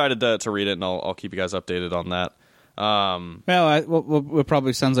 So I'm excited to read it, and I'll keep you guys updated on that. Well, it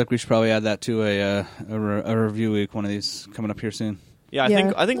probably sounds like we should probably add that to a review week, one of these coming up here soon. Yeah,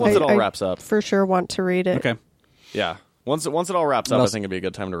 I think once it all wraps up, for sure want to read it. Okay. Yeah, once it all wraps up, I think it'd be a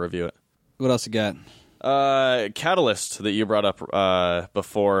good time to review it. What else you got? Catalyst that you brought up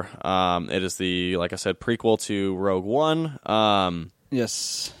before. It is the, like I said, prequel to Rogue One.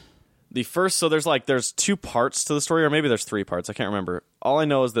 Yes. The first, so there's 2 parts to the story, or maybe there's 3 parts. I can't remember. All I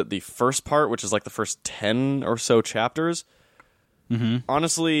know is that the first part, which is like the first 10 or so chapters,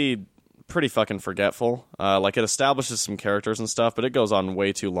 honestly, pretty fucking forgetful. Like it establishes some characters and stuff, but it goes on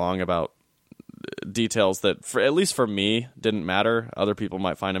way too long about details that, at least for me, didn't matter. Other people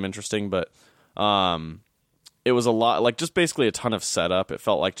might find them interesting, but it was a lot, like just basically a ton of setup. It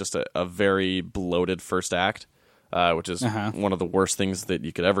felt like just a very bloated first act. Which is one of the worst things that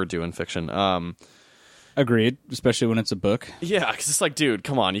you could ever do in fiction. Agreed, especially when it's a book. Yeah, because it's like, dude,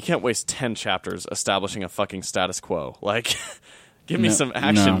 come on. You can't waste 10 chapters establishing a fucking status quo. Like, give me some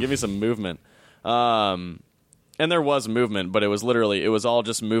action. Give me some movement. And there was movement, but it was all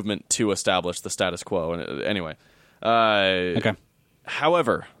just movement to establish the status quo. And anyway. Okay.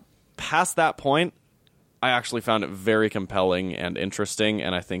 However, past that point, I actually found it very compelling and interesting,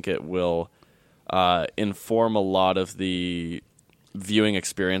 and I think it will inform a lot of the viewing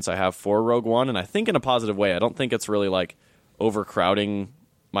experience I have for Rogue One, and I think in a positive way. I don't think it's really like overcrowding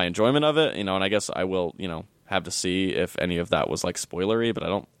my enjoyment of it, and I guess I will, have to see if any of that was like spoilery,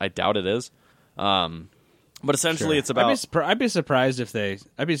 but I doubt it is. But essentially, it's about. I'd be surprised if they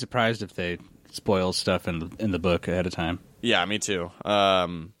spoil stuff in the book ahead of time. Yeah, me too. But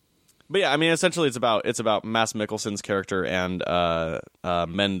yeah, I mean, essentially, it's about Mads Mikkelsen's character and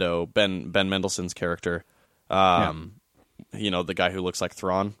Mendo, Ben Mendelsohn's character. The guy who looks like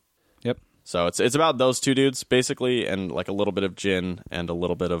Thrawn. Yep. So it's about those two dudes basically, and like a little bit of Jin and a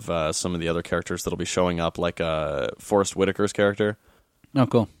little bit of some of the other characters that'll be showing up, like Forrest Whitaker's character. Oh,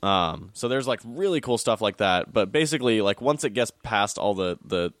 cool. So there's like really cool stuff like that, but basically, like once it gets past all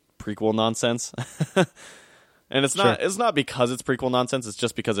the prequel nonsense, and it's not because it's prequel nonsense. It's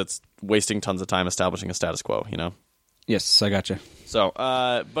just because it's wasting tons of time establishing a status quo. Yes, I gotcha. So,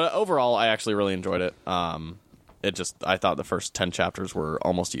 but overall, I actually really enjoyed it. I thought the first 10 chapters were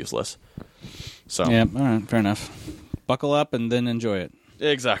almost useless. So yeah, all right, fair enough. Buckle up and then enjoy it.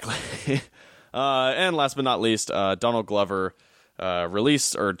 Exactly. And last but not least, Donald Glover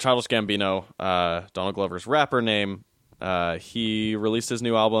released, or Childish Gambino, Donald Glover's rapper name. He released his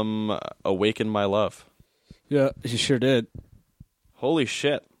new album, "Awaken My Love." Yeah, he sure did. Holy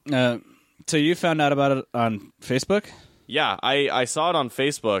shit! So you found out about it on Facebook? Yeah, I saw it on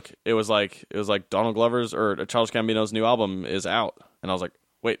Facebook. It was like Donald Glover's or Childish Gambino's new album is out, and I was like,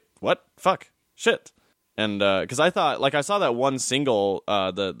 wait, what? Fuck, shit. And because I thought, like, I saw that one single,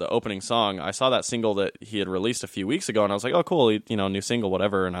 the opening song. I saw that single that he had released a few weeks ago, and I was like, oh, cool, new single,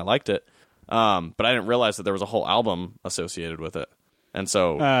 whatever, and I liked it. But I didn't realize that there was a whole album associated with it. And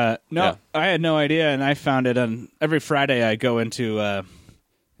so, no, yeah. I had no idea, and I found it on every Friday. I go into all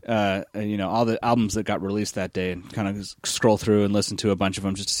the albums that got released that day and kind of scroll through and listen to a bunch of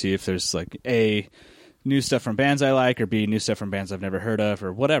them just to see if there's like A, new stuff from bands I like, or B, new stuff from bands I've never heard of,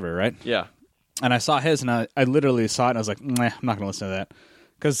 or whatever, right? Yeah. And I saw his, and I literally saw it, and I was like, I'm not going to listen to that,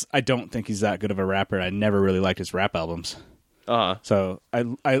 because I don't think he's that good of a rapper. I never really liked his rap albums. Uh-huh. So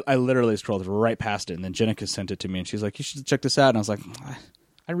I literally scrolled right past it, and then Jenica sent it to me, and she's like, you should check this out. And I was like,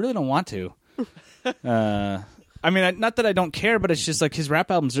 I really don't want to. I mean, not that I don't care, but it's just like his rap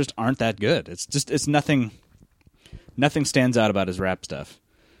albums just aren't that good. It's nothing stands out about his rap stuff.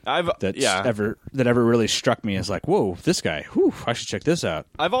 Ever really struck me as like, whoa, this guy, whew, I should check this out.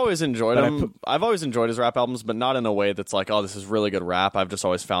 I've always enjoyed him. I've always enjoyed his rap albums, but not in a way that's like, oh, this is really good rap. I've just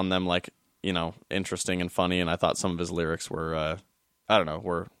always found them like, interesting and funny, and I thought some of his lyrics were,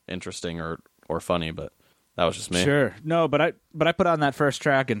 were interesting or funny, but that was just me. Sure, no, but I put on that first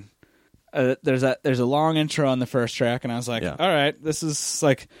track, and there's a long intro on the first track, and I was like, all right, this is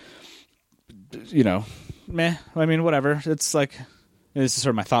like, meh. I mean, whatever. It's like, this is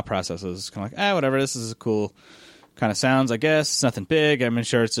sort of my thought process. I was kind of like, whatever. This is a cool kind of sounds, I guess. It's nothing big. I'm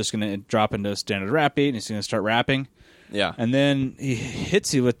sure it's just going to drop into a standard rap beat, and he's going to start rapping. Yeah. And then he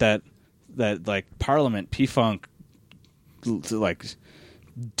hits you with that like Parliament P-Funk, like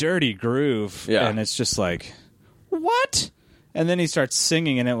dirty groove. Yeah. And it's just like, what? And then he starts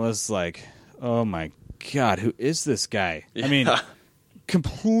singing, and it was like, oh my God, who is this guy? Yeah. I mean,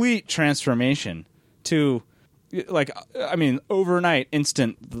 complete transformation to, like, overnight,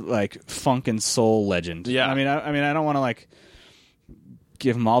 instant, like, funk and soul legend. Yeah. I mean, I don't want to, like,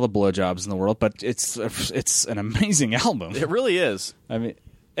 give him all the blowjobs in the world, but it's an amazing album. It really is. I mean,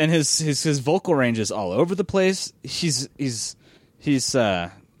 and his vocal range is all over the place. He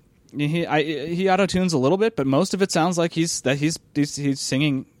auto-tunes a little bit, but most of it sounds like he's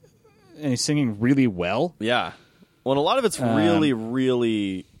singing, and he's singing really well. Yeah. Well, and a lot of it's really,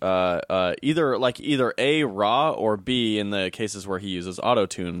 really either A, raw, or B, in the cases where he uses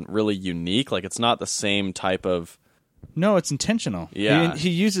auto-tune, really unique. Like, it's not the same type of... No, it's intentional. Yeah.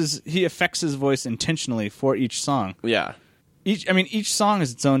 He affects his voice intentionally for each song. Yeah. Each song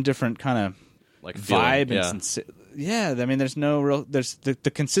is its own different kind of like vibe. Yeah. I mean, there's no real... There's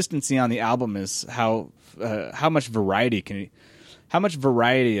the consistency on the album is how much variety how much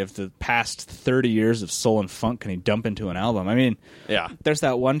variety of the past 30 years of soul and funk can he dump into an album? I mean, yeah. There's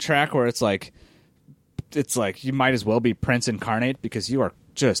that one track where it's like you might as well be Prince incarnate because you are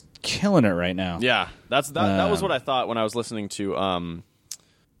just killing it right now. Yeah, that was what I thought when I was listening to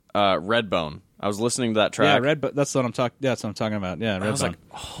Redbone. I was listening to that track. Yeah, that's what I'm talking. Yeah, that's what I'm talking about. Yeah, Redbone. I was like,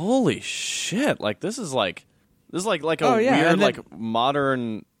 holy shit! Like this is like a weird like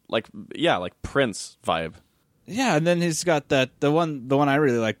modern like Prince vibe. Yeah, and then he's got the one I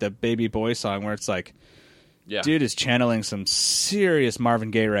really like, the Baby Boy song, where it's like, dude is channeling some serious Marvin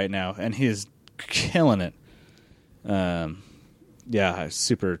Gaye right now, and he is killing it. I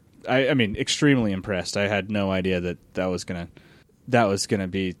mean, extremely impressed. I had no idea that that was going to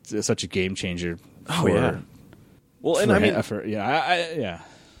be such a game changer. Oh, yeah. Well, and I mean,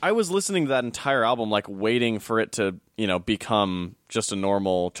 I was listening to that entire album, like waiting for it to, become just a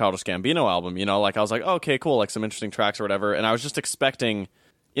normal Childish Gambino album. Like I was like, oh, okay, cool, like some interesting tracks or whatever. And I was just expecting,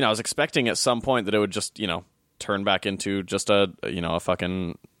 at some point that it would just, turn back into just a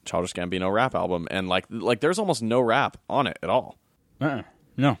fucking Childish Gambino rap album. And like there's almost no rap on it at all.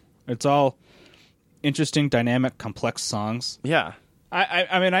 No, it's all interesting, dynamic, complex songs. Yeah.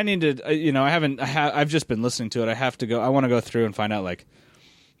 I mean, I need to, I've just been listening to it. I want to go through and find out, like,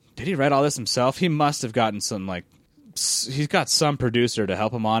 did he write all this himself? He must have gotten he's got some producer to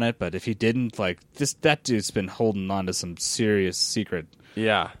help him on it, but if he didn't, that dude's been holding on to some serious secret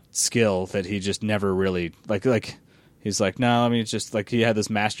skill that he just never really, he's like, no, let me just, he had this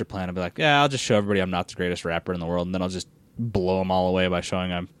master plan to be like, yeah, I'll just show everybody I'm not the greatest rapper in the world, and then I'll just blow them all away by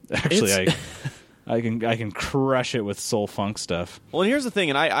showing I'm actually, I can crush it with soul funk stuff. Well, and here's the thing,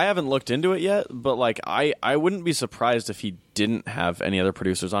 and I haven't looked into it yet, but I wouldn't be surprised if he didn't have any other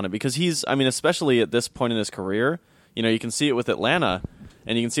producers on it, because especially at this point in his career, you can see it with Atlanta,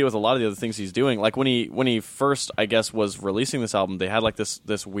 and you can see it with a lot of the other things he's doing. Like when he first, I guess, was releasing this album, they had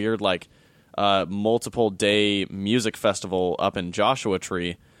this weird multiple day music festival up in Joshua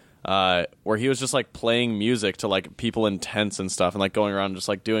Tree. Where he was just playing music to people in tents and stuff, and going around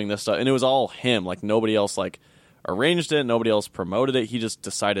just doing this stuff, and it was all him. Nobody else arranged it, nobody else promoted it. He just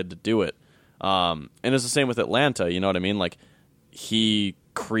decided to do it. And it's the same with Atlanta. You know what I mean? He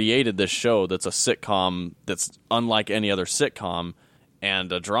created this show that's a sitcom that's unlike any other sitcom,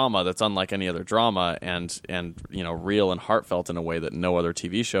 and a drama that's unlike any other drama, and real and heartfelt in a way that no other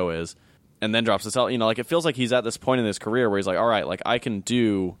TV show is. And then drops this out. It feels like he's at this point in his career where he's like, all right, I can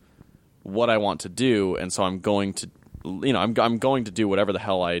do what I want to do, and so I'm going to, I'm going to do whatever the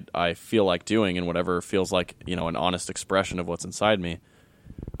hell I feel like doing, and whatever feels like, an honest expression of what's inside me.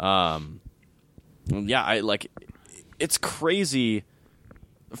 It's crazy.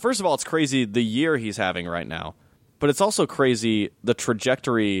 First of all, it's crazy the year he's having right now, but it's also crazy the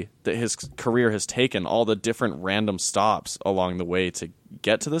trajectory that his career has taken, all the different random stops along the way to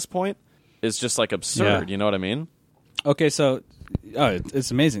get to this point is just absurd. Yeah. You know what I mean? Okay, so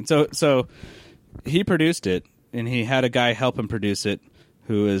it's amazing. So he produced it, and he had a guy help him produce it,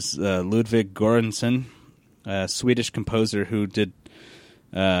 who is Ludwig Göransson, a Swedish composer who did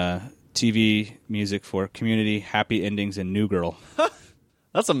TV music for Community, Happy Endings, and New Girl.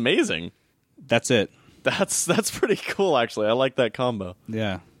 That's amazing. That's it. That's pretty cool, actually. I like that combo.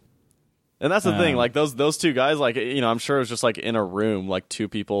 Yeah. And that's the thing. Those two guys, I'm sure it was just in a room, two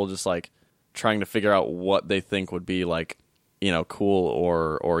people just trying to figure out what they think would be cool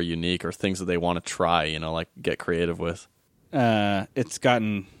or unique, or things that they want to try, get creative with. It's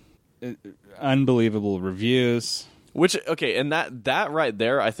gotten unbelievable reviews. Which, okay, and that right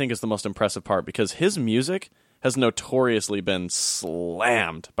there I think is the most impressive part, because his music has notoriously been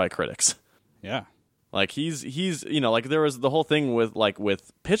slammed by critics. Yeah. He's there was the whole thing with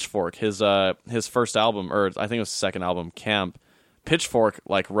Pitchfork, his first album, or I think it was his second album, Camp. Pitchfork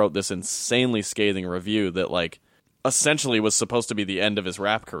wrote this insanely scathing review that essentially was supposed to be the end of his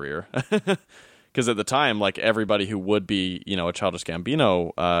rap career, because at the time everybody who would be a Childish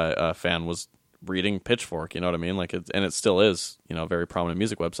Gambino fan was reading Pitchfork. You know what I mean? And it still is a very prominent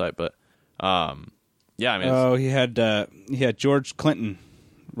music website. But yeah, I mean, he had George Clinton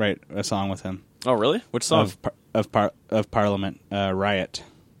write a song with him. Oh, really? Which song? Of Parliament, Riot.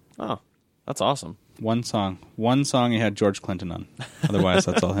 Oh, that's awesome. One song he had George Clinton on. Otherwise,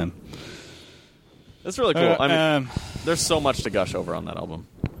 that's all him. That's really cool. I mean, there's so much to gush over on that album.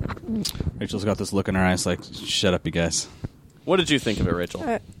 Rachel's got this look in her eyes shut up, you guys. What did you think of it,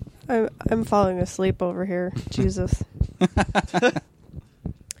 Rachel? I'm falling asleep over here. Jesus.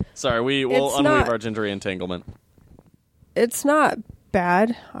 Sorry, we'll unweave our gingery entanglement. It's not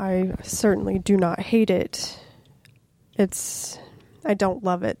bad. I certainly do not hate it. I don't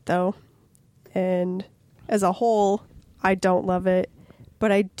love it, though. And as a whole, I don't love it.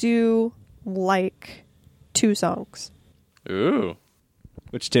 But I do like 2 songs. Ooh.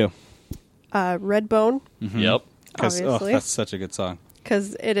 Which 2? Redbone. Mm-hmm. Yep. Obviously. That's such a good song.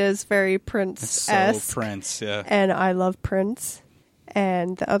 Because it is very Prince-esque. It's so Prince, yeah. And I love Prince.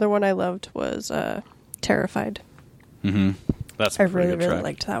 And the other one I loved was Terrified. Mm-hmm. That's I really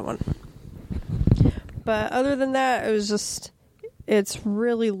liked that one. But other than that, it was just, it's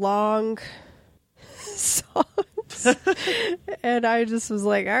really long songs. And I just was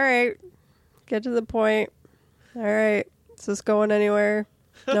like, all right, get to the point. All right, is this going anywhere?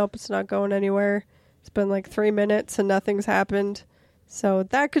 Nope, it's not going anywhere. It's been 3 minutes and nothing's happened. So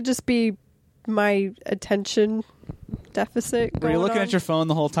that could just be my attention deficit Were going you looking on. at your phone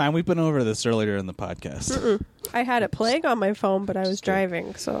the whole time? We've been over this earlier in the podcast. I had it playing on my phone, but I was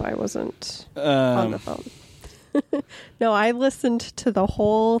driving, so I wasn't on the phone. No, I listened to the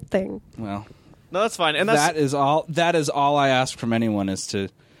whole thing. Well, No, that's fine. And that's that is all I ask from anyone is to,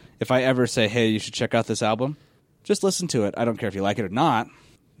 if I ever say, hey, you should check out this album, just listen to it. I don't care if you like it or not.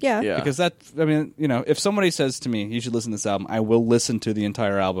 Yeah. Yeah. Because if somebody says to me, you should listen to this album, I will listen to the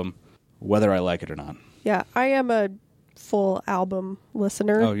entire album, whether I like it or not. Yeah, I am a full album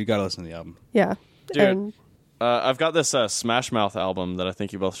listener. Oh, you got to listen to the album. Yeah. Dude. And I've got this Smash Mouth album that I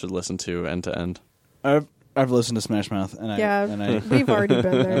think you both should listen to end to end. I've listened to Smash Mouth, and we've already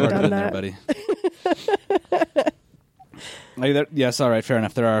been there, done that. buddy. Yes, all right, fair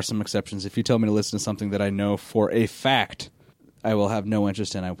enough. There are some exceptions. If you tell me to listen to something that I know for a fact I will have no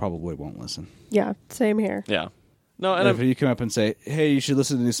interest in, I probably won't listen. Yeah, same here. Yeah. No, And and if you come up and say, hey, you should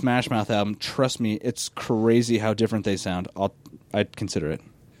listen to the new Smash Mouth album, trust me, it's crazy how different they sound. I'd consider it.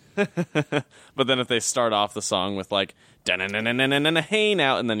 but then if they start off the song with like hey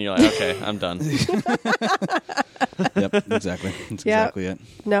now, and then you're like, okay, I'm done. Yep, exactly. That's Yeah. exactly it.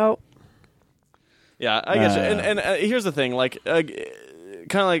 No. Yeah, I get you. And here's the thing, like, kind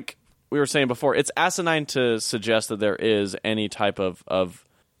of like we were saying before, it's asinine to suggest that there is any type of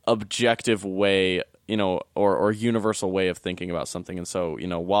objective way, or universal way of thinking about something. And so,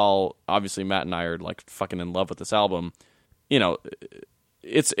 while obviously Matt and I are like fucking in love with this album,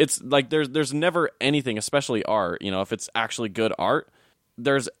 it's like there's never anything, especially art, if it's actually good art,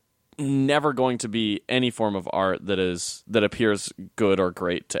 there's never going to be any form of art that appears good or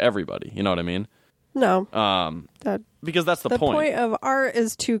great to everybody. You know what I mean? No. That because that's the point of art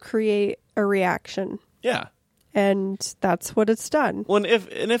is to create a reaction. Yeah. And that's what it's done. Well,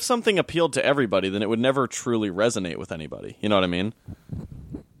 and if something appealed to everybody, then it would never truly resonate with anybody. You know what I mean?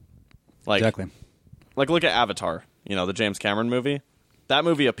 Like, Exactly. Like, look at Avatar, the James Cameron movie. That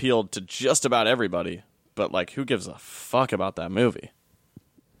movie appealed to just about everybody, but, like, who gives a fuck about that movie?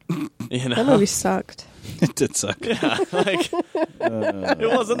 That movie sucked. It did suck. Yeah, like, it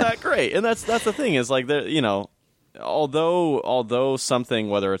wasn't that great. And that's the thing is, like, although something,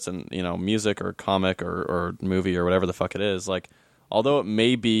 whether it's in music or comic or movie or whatever the fuck it is, like, although it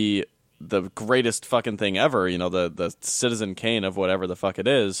may be the greatest fucking thing ever, the Citizen Kane of whatever the fuck it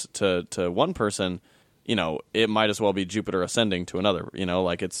is to one person, it might as well be Jupiter Ascending to another.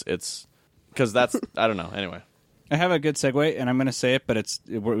 Like it's because that's I don't know. Anyway, I have a good segue, and I'm going to say it, but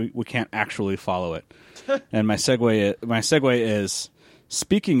we can't actually follow it. And my segue is.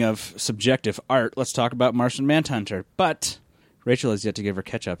 Speaking of subjective art, let's talk about Martian Manhunter. But Rachel has yet to give her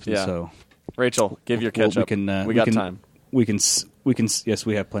catch-up. Yeah. So Rachel, give your catch-up. We got time. We can. Yes,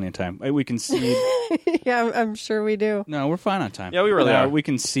 we have plenty of time. We can see. Yeah, I'm sure we do. No, we're fine on time. Yeah, we really are. We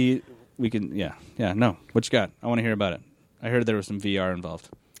can see. We can. Yeah. No. What you got? I want to hear about it. I heard there was some VR involved.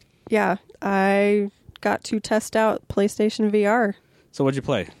 Yeah, I got to test out PlayStation VR. So what'd you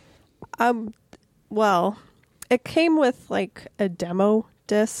play? Well, it came with like a demo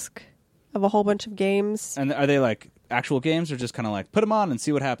disc of a whole bunch of games. And are they like actual games, or just kind of like put them on and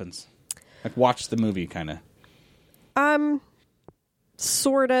see what happens? Like watch the movie, kind of.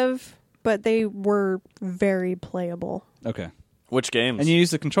 Sort of, but they were very playable. Okay. Which games? And you use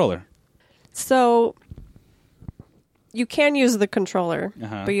the controller. So you can use the controller,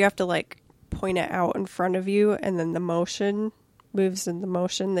 Uh-huh. but you have to like point it out in front of you, and then the motion moves in the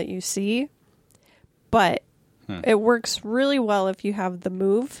motion that you see. But it works really well if you have the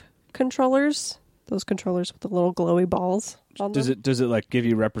Move controllers, those controllers with the little glowy balls on them. Does it like give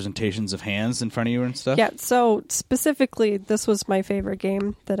you representations of hands in front of you and stuff? Yeah, so specifically, this was my favorite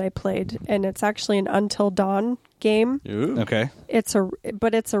game that I played, and it's actually an Until Dawn game. Ooh. Okay. It's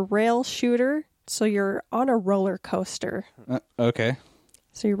a rail shooter, so you're on a roller coaster. Okay.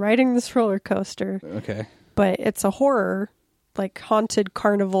 So you're riding this roller coaster, Okay. but it's a horror, like haunted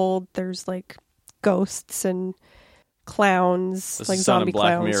carnival. There's like ghosts and clowns, This like is sounding zombie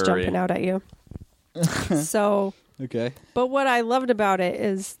Black clowns Mirror-y. jumping out at you. So, Okay. but what I loved about it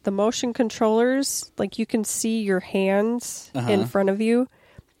is the motion controllers, like you can see your hands in front of you,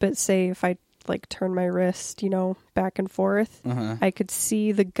 but say if I like turn my wrist, back and forth, I could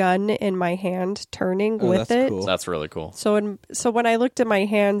see the gun in my hand turning with that's it. cool. That's really cool. So when I looked at my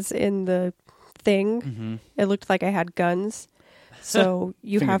hands in the thing, it looked like I had guns. So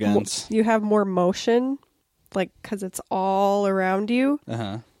you Finger have guns. you have more motion, like because it's all around you.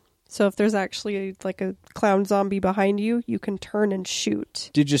 Uh-huh. So if there's actually like a clown zombie behind you, you can turn and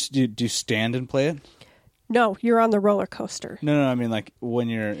shoot. Do you stand and play it? No, you're on the roller coaster. No. I mean, like when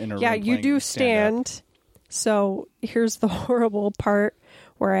you're in a Yeah, room you playing, do stand up. stand. So here's the horrible part.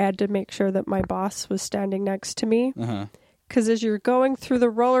 where I had to make sure that my boss was standing next to me. Uh-huh. Because as you're going through the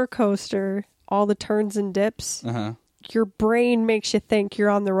roller coaster, all the turns and dips, Uh-huh. your brain makes you think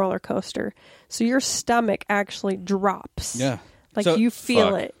you're on the roller coaster. So your stomach actually drops. Yeah. Like So- you feel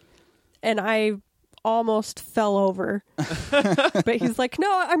Fuck. it. And I almost fell over. But he's like,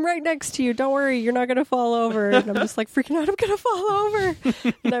 no, I'm right next to you. Don't worry. You're not going to fall over. And I'm just like freaking out. I'm going to fall over.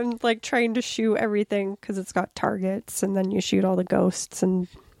 And I'm like trying to shoot everything because it's got targets. And then you shoot all the ghosts and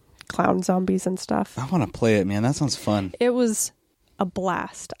clown zombies and stuff. I want to play it, man. That sounds fun. It was a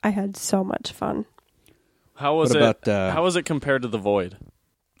blast. I had so much fun. How was What it? about, How was it compared to The Void?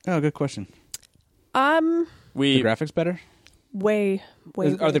 Oh, good question. Um, The We graphics better? way, way,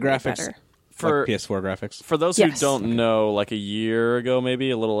 Are the way graphics better. for like PS4 graphics? for those Yes. who don't know, like a year ago, maybe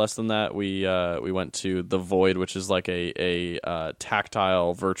a little less than that, we went to The Void, which is like a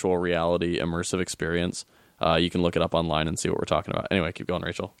tactile virtual reality immersive experience. You can look it up online and see what we're talking about. Anyway, keep going,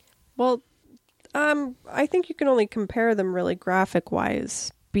 Rachel. Well, I think you can only compare them really graphic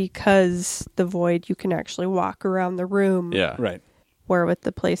wise because the Void you can actually walk around the room. Yeah, Right. Where with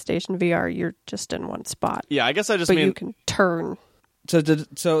the PlayStation VR you're just in one spot. yeah. I guess I just But mean you can turn. So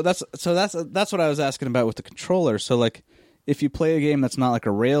that's what I was asking about with the controller. So like, if you play a game that's not like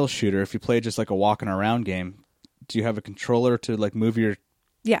a rail shooter, if you play just like a walking around game, do you have a controller to like move your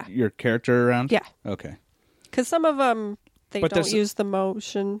Yeah. character around? Yeah. Okay. Because some of them, they But don't there's- use the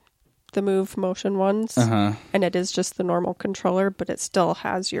move motion ones. Uh-huh. And it is just the normal controller, but it still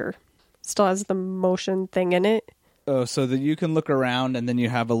has the motion thing in it. Oh, so that you can look around and then you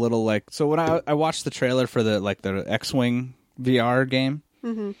have a little like. So when I watched the trailer for the X-Wing VR game,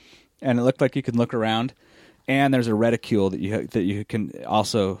 and it looked like you could look around, and there's a reticule that you can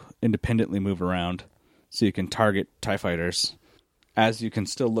also independently move around, so you can target TIE fighters, as you can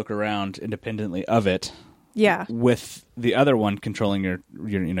still look around independently of it, Yeah. with the other one controlling your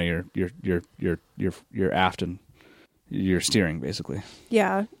aft and your steering, basically.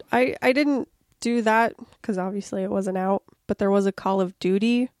 Yeah. I didn't do that because obviously it wasn't out, but there was a Call of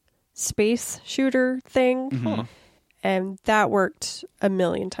Duty space shooter thing. And that worked a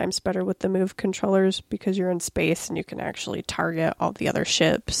million times better with the Move controllers because you're in space and you can actually target all the other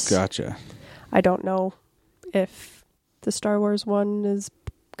ships. Gotcha. I don't know if the Star Wars one is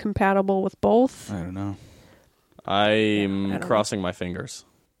compatible with both. I don't know. I'm I don't crossing my fingers.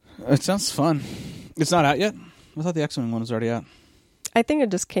 It sounds fun. It's not out yet? I thought the X-Wing one was already out. I think it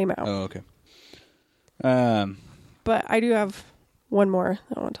just came out. Oh, okay. But I do have one more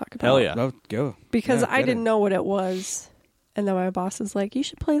that I want to talk about. Hell yeah. Go. Because Yeah, I get didn't it. know what it was. And then my boss is like, you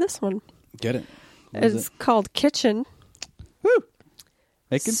should play this one. Get it. What is It's it? called Kitchen.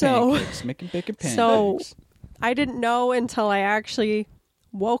 Making So- pancakes. Making bacon pancakes. So I didn't know until I actually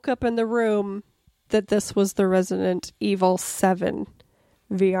woke up in the room that this was the Resident Evil 7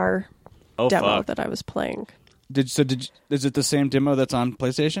 VR Oh demo fuck! that I was playing. is it the same demo that's on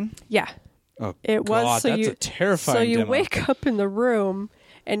PlayStation? Yeah. Oh, It was. God, So that's you a terrifying So you demo. wake up in the room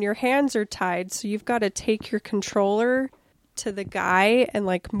and your hands are tied, so you've got to take your controller to the guy and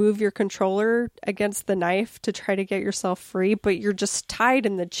like move your controller against the knife to try to get yourself free, but you're just tied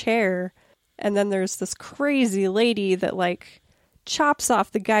in the chair. And then there's this crazy lady that like chops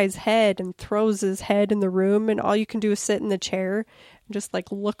off the guy's head and throws his head in the room, and all you can do is sit in the chair and just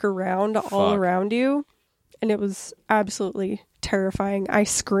like look around all Fuck. around you. And it was absolutely terrifying. I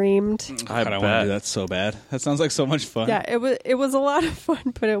screamed. I God, I want bet. to do that so bad. That sounds like so much fun. Yeah, it was a lot of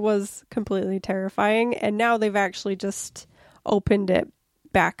fun, but it was completely terrifying. And now they've actually just opened it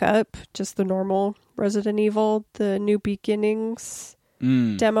back up, just the normal Resident Evil, the New Beginnings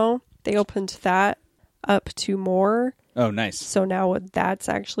demo. They opened that up to more. Oh, nice. So now that's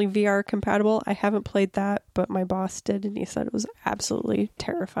actually VR compatible. I haven't played that, but my boss did, and he said it was absolutely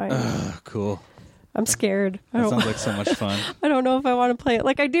terrifying. Cool. I'm scared. That sounds like so much fun. I don't know if I want to play it.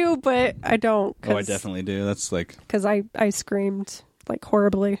 Like I do, but I don't. Oh, I definitely do. That's like Because I screamed like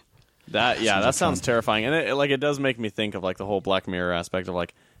horribly. That sounds terrifying, and it does make me think of like the whole Black Mirror aspect of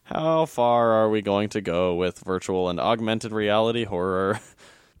like how far are we going to go with virtual and augmented reality horror?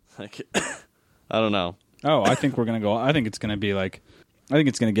 Like, I don't know. Oh, I think we're gonna go. I think it's gonna be like. I think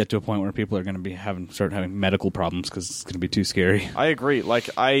it's gonna get to a point where people are gonna be start having medical problems because it's gonna be too scary. I agree. Like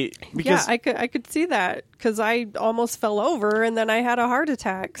because Yeah, I could see that because I almost fell over and then I had a heart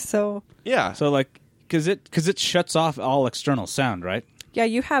attack. So yeah. So like, because it shuts off all external sound, right? yeah,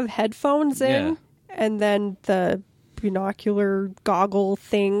 you have headphones in, Yeah. and then the binocular goggle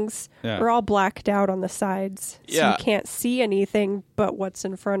things Yeah. are all blacked out on the sides, so Yeah. you can't see anything but what's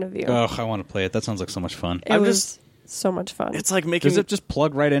in front of you. Oh, I want to play it. That sounds like so much fun. It I'm was so much fun. It's like making Does it just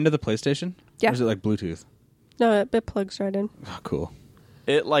plug right into the PlayStation? Yeah. Or is it like Bluetooth? No, it plugs right in. Oh, cool.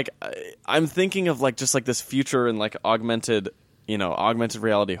 it like I'm thinking of like just like this future and like augmented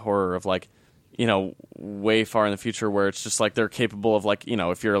reality horror of like, way far in the future where it's just like they're capable of like,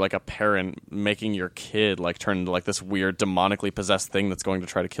 if you're like a parent making your kid like turn into like this weird demonically possessed thing that's going to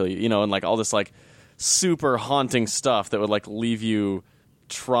try to kill you, and like all this like super haunting stuff that would like leave you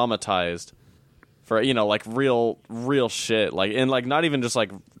traumatized for, like real shit, like, and like not even just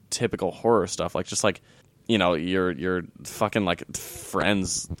like typical horror stuff, like just like, your fucking like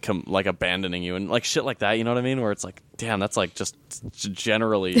friends like abandoning you and like shit like that, you know what I mean? Where it's like, damn, that's like just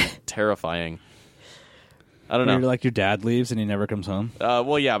generally terrifying. I don't know. Where, like your dad leaves and he never comes home.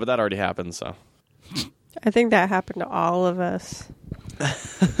 Well, yeah, but that already happened. So I think that happened to all of us.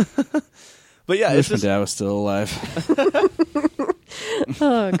 But yeah, I it's wish my just, dad was still alive.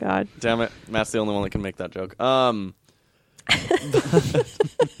 Oh God. damn it, Matt's the only one that can make that joke.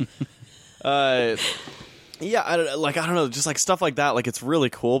 Yeah, I don't know, just like stuff like that. Like it's really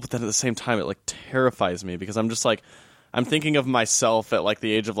cool, but then at the same time, it like terrifies me because I'm just like, I'm thinking of myself at like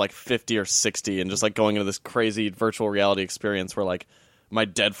the age of like 50 or 60, and just like going into this crazy virtual reality experience where like my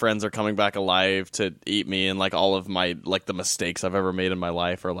dead friends are coming back alive to eat me, and like all of my like the mistakes I've ever made in my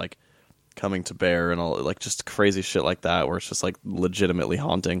life are like coming to bear, and all like just crazy shit like that, where it's just like legitimately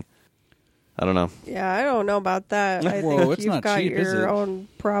haunting. I don't know. Yeah, I don't know about that. I Whoa, think it's you've not got cheap, is your it? own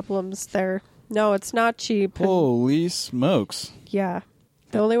problems there. No, it's not cheap. and- Holy smokes! Yeah.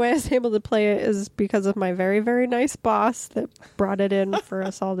 The only way I was able to play it is because of my very, very nice boss that brought it in for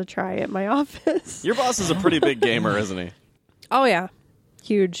us all to try at my office. Your boss is a pretty big gamer, isn't he? Oh, yeah.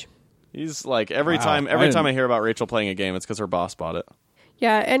 Huge. He's like every Wow. time I hear about Rachel playing a game, it's because her boss bought it.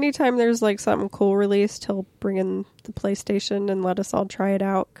 Yeah, anytime there's like something cool released, he'll bring in the PlayStation and let us all try it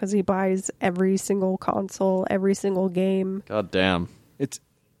out because he buys every single console, every single game. God damn. It's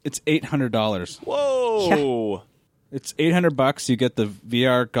 $800. Whoa. It's $800. You get the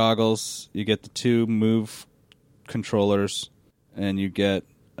VR goggles, you get the 2 Move controllers, and you get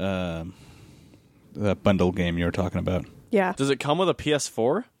that bundle game you were talking about. Yeah. Does it come with a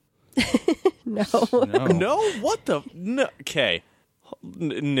PS4? No. No. No. What the? No. Okay.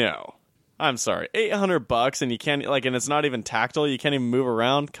 No. I'm sorry. $800 and you can't like, and it's not even tactile. You can't even move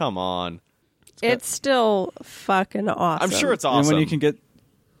around. Come on. It's still fucking awesome. I'm sure it's And awesome. when you can get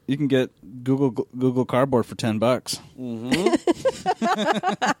Google Cardboard for $10. Well,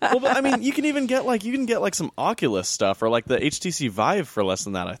 but I mean, you can get like some Oculus stuff or like the HTC Vive for less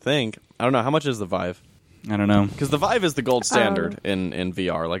than that. I think. I don't know how much is the Vive. I don't know. Because the Vive is the gold standard in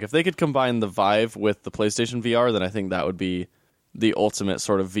VR. Like, if they could combine the Vive with the PlayStation VR, then I think that would be the ultimate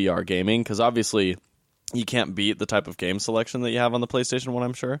sort of VR gaming. Because obviously, you can't beat the type of game selection that you have on the PlayStation 1,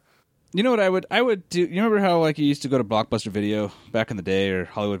 I'm sure. You know what I would do? You remember how like you used to go to Blockbuster Video back in the day, or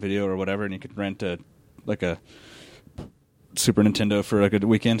Hollywood Video, or whatever, and you could rent a Super Nintendo for like a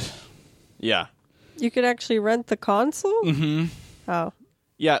weekend? Yeah. You could actually rent the console? Mm-hmm. Oh.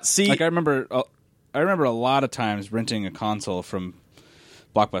 Yeah, see... Like I remember a lot of times renting a console from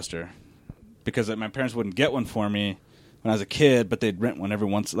Blockbuster because my parents wouldn't get one for me when I was a kid, but they'd rent one every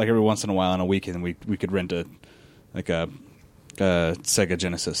once in a while on a weekend, and we could rent a Sega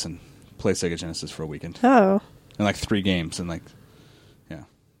Genesis and play Sega Genesis for a weekend. Oh. And like 3 games, and like, yeah,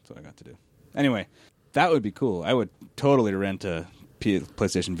 that's what I got to do. Anyway, that would be cool. I would totally rent a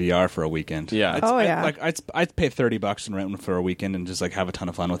PlayStation VR for a weekend. Yeah. I'd pay $30 and rent one for a weekend and just like have a ton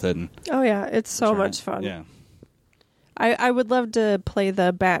of fun with it. And Oh, yeah. It's so much fun. Yeah. I would love to play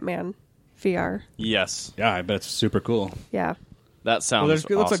the Batman VR. Yes. Yeah, I bet it's super cool. Yeah. That sounds It looks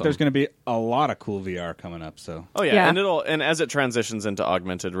like awesome. there's going to be a lot of cool VR coming up. So Oh, yeah. Yeah. And as it transitions into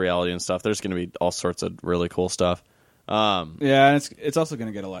augmented reality and stuff, there's going to be all sorts of really cool stuff. yeah, and it's also going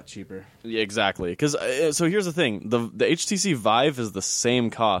to get a lot cheaper. Yeah, exactly. Because so here's the thing: the HTC Vive is the same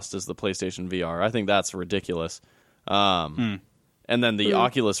cost as the PlayStation VR. I think that's ridiculous. And then the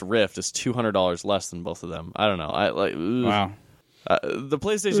Oculus Rift is $200 less than both of them. I don't know. Wow. The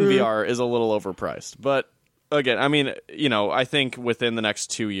PlayStation VR is a little overpriced, but again, I mean, I think within the next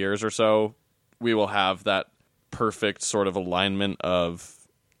 2 years or so, we will have that perfect sort of alignment of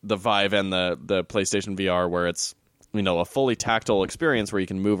the Vive and the PlayStation VR, where it's a fully tactile experience where you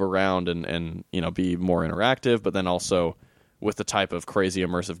can move around and be more interactive, but then also with the type of crazy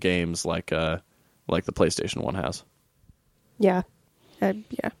immersive games like the PlayStation 1 has. Yeah.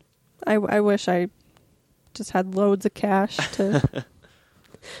 Yeah. I wish I just had loads of cash to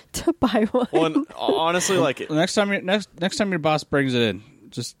to buy one. Well, and honestly, like Well, next time your boss brings it in,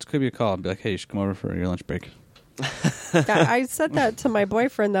 just give me a call and be like, "Hey, you should come over for your lunch break." I said that to my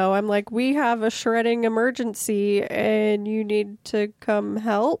boyfriend, though. I'm like, we have a shredding emergency and you need to come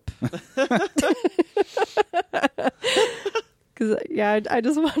help. Because Because, I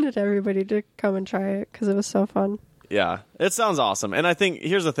just wanted everybody to come and try it because it was so fun. Yeah, it sounds awesome. And I think,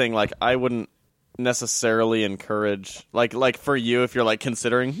 here's the thing, like, I wouldn't necessarily encourage, like for you, if you're, like,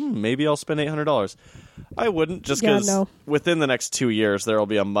 considering, maybe I'll spend $800. I wouldn't, just because within the next 2 years, there will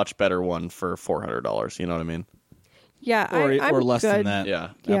be a much better one for $400. You know what I mean? Yeah, or less good. than that. Yeah.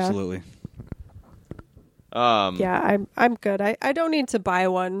 Absolutely. I'm good. I don't need to buy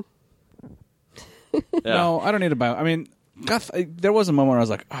one. No, I don't need to buy. I mean, there was a moment where I was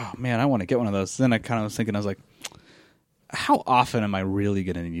like, "Oh man, I want to get one of those." Then I kind of was thinking, I was like, "How often am I really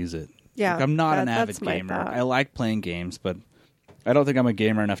going to use it?" Yeah, like, I'm not an avid gamer. I like playing games, but I don't think I'm a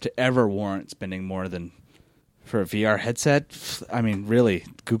gamer enough to ever warrant spending more than for a VR headset. I mean, really,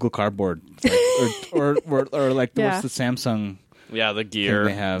 Google Cardboard, like, or like what's the Samsung? Yeah, the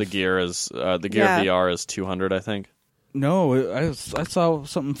Gear. The Gear is the Gear VR is $200, I think. No, I saw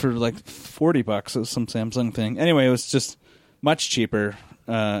something for like $40. It was some Samsung thing. Anyway, it was just much cheaper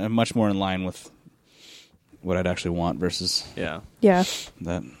and much more in line with what I'd actually want versus yeah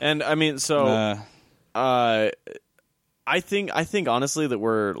that. And I mean, so I think honestly that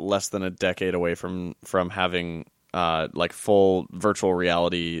we're less than a decade away from having like full virtual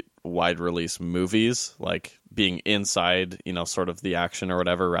reality wide release movies, like being inside, sort of the action or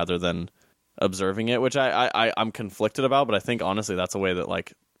whatever, rather than observing it, which I'm conflicted about, but I think honestly that's a way that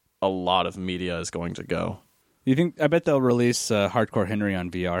like a lot of media is going to go. You think? I bet they'll release Hardcore Henry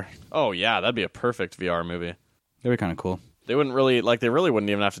on VR. Oh yeah, that'd be a perfect VR movie. That'd be kind of cool. They wouldn't really wouldn't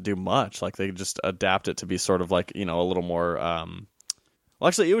even have to do much. Like they could just adapt it to be sort of like, a little more well,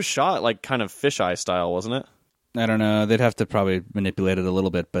 actually it was shot like kind of fisheye style, wasn't it? I don't know. They'd have to probably manipulate it a little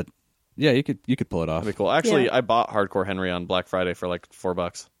bit, but yeah, you could pull it off. That'd be cool. Actually, I bought Hardcore Henry on Black Friday for like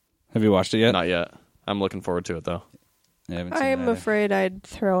 $4. Have you watched it yet? Not yet. I'm looking forward to it though. I'm afraid I'd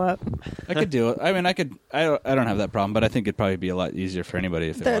throw up. I could do it. I mean, I don't have that problem, but I think it'd probably be a lot easier for anybody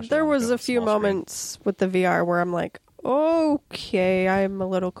if they watched it. There was a few moments with the VR where I'm like, okay, I'm a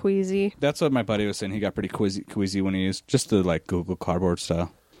little queasy. That's what my buddy was saying. He got pretty queasy when he used just the like Google Cardboard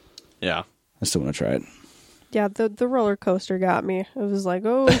style. Yeah. I still want to try it. Yeah, the roller coaster got me. It was like,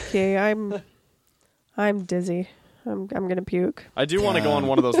 okay, I'm dizzy. I'm gonna puke. I do want to go on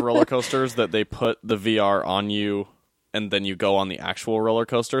one of those roller coasters that they put the VR on you, and then you go on the actual roller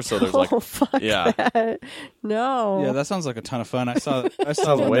coaster. So there's like, fuck that. No. Yeah, that sounds like a ton of fun. I saw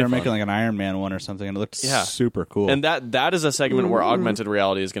when they were making like an Iron Man one or something, and it looked super cool. And that is a segment where augmented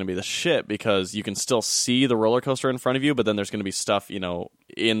reality is going to be the shit, because you can still see the roller coaster in front of you, but then there's going to be stuff,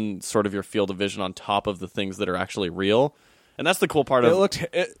 in sort of your field of vision on top of the things that are actually real. And that's the cool part of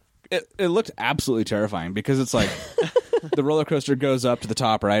it looked absolutely terrifying, because it's like the roller coaster goes up to the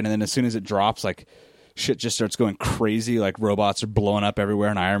top, right? And then as soon as it drops, like shit just starts going crazy. Like robots are blowing up everywhere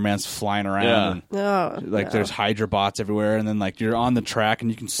and Iron Man's flying around. Yeah. And, there's Hydra bots everywhere. And then like you're on the track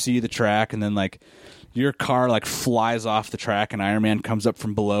and you can see the track. And then like your car like flies off the track and Iron Man comes up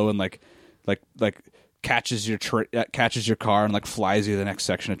from below and like catches your car and like flies you to the next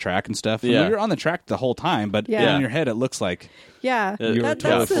section of track and stuff. And you're on the track the whole time, but in your head it looks like you were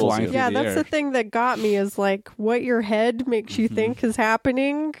totally flying through the air. That's the thing that got me, is like what your head makes you think is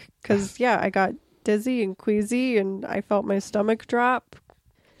happening. Because I got dizzy and queasy and I felt my stomach drop.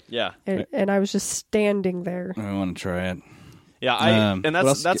 Yeah. And I was just standing there. I want to try it. Yeah, and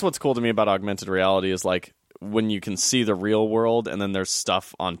that's what's cool to me about augmented reality, is like when you can see the real world and then there's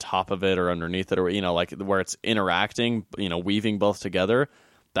stuff on top of it or underneath it, or like where it's interacting, weaving both together.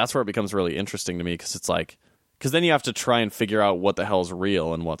 That's where it becomes really interesting to me, because it's like, because then you have to try and figure out what the hell's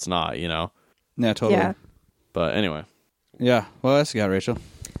real and what's not, Yeah, totally. Yeah. But anyway. Yeah. What else you got, Rachel?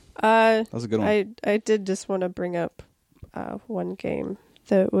 That was a good one. I did just want to bring up one game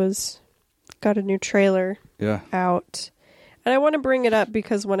that got a new trailer out. And I want to bring it up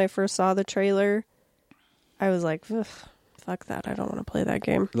because when I first saw the trailer, I was like, fuck that. I don't want to play that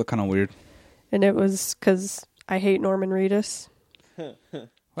game. It looked kind of weird. And it was because I hate Norman Reedus.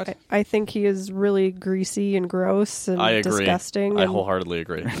 What? I think he is really greasy and gross and disgusting. I wholeheartedly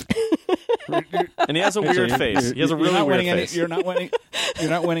agree. And he has a weird face. He has a really weird face. You're not winning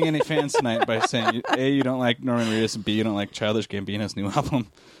any fans tonight by saying A, you don't like Norman Reedus, and B, you don't like Childish Gambino's new album.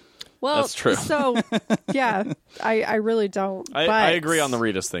 Well, that's true. So, yeah, I really don't. I agree on the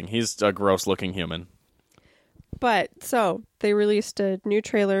Reedus thing. He's a gross-looking human. But, so, they released a new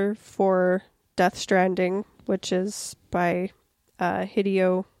trailer for Death Stranding, which is by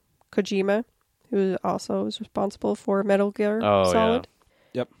Hideo Kojima, who also is responsible for Metal Gear Solid.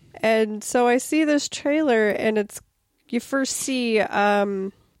 Yeah. Yep. And so I see this trailer, and you first see,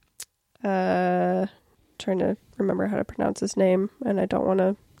 trying to remember how to pronounce his name, and I don't want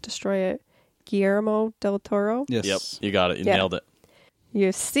to destroy it. Guillermo del Toro. Yes. Yep, you got it. You Yeah. nailed it.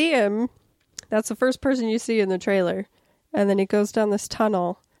 You see him. That's the first person you see in the trailer. And then he goes down this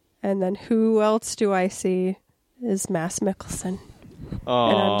tunnel. And then who else do I see is Mads Mikkelsen. Oh,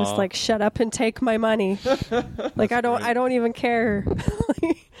 And I'm just like, shut up and take my money. Like, I don't even care.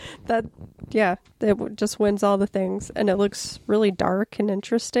 That, yeah, it just wins all the things. And it looks really dark and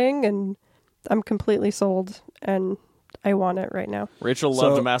interesting. And I'm completely sold. And I want it right now. Rachel So,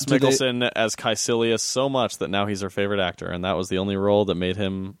 loved Mads do they- Mikkelsen as Caecilius so much that now he's her favorite actor, and that was the only role that made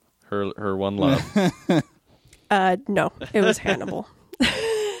him her one love. No, it was Hannibal.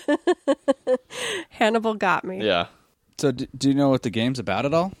 Hannibal got me. Yeah. So do you know what the game's about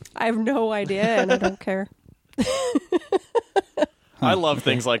at all? I have no idea, and I don't care. I love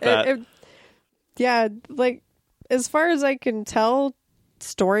things like that. Yeah, like, as far as I can tell,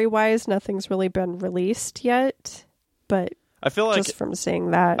 story-wise, nothing's really been released yet. But I feel like just from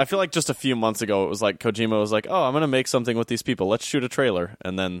seeing that, just a few months ago it was like Kojima was like, "Oh, I'm going to make something with these people. Let's shoot a trailer."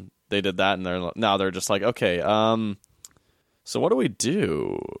 And then they did that, and now they're just like, "Okay, so what do we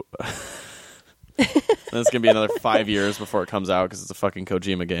do?" And it's going to be another 5 years before it comes out because it's a fucking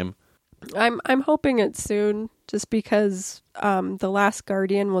Kojima game. I'm hoping it's soon, just because The Last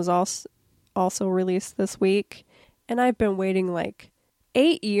Guardian was also released this week, and I've been waiting like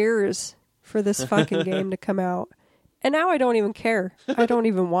 8 years for this fucking game to come out, and now I don't even care. I don't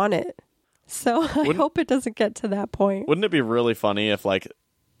even want it. So I hope it doesn't get to that point. Wouldn't it be really funny if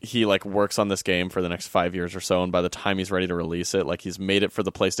he works on this game for the next 5 years or so, and by the time he's ready to release it, he's made it for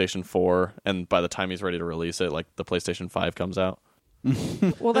the PlayStation 4, and by the time he's ready to release it, the PlayStation 5 comes out?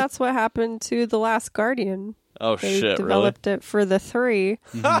 Well, that's what happened to The Last Guardian. Oh, They shit, really? developed it for the 3,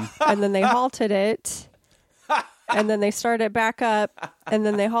 and then they halted it, and then they started back up, and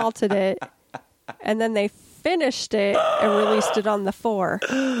then they halted it, and then they finished it and released it on the 4.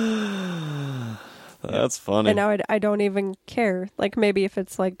 That's funny. And now I don't even care. Like, maybe if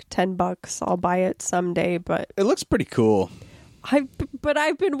it's like $10, I'll buy it someday, but It looks pretty cool. I've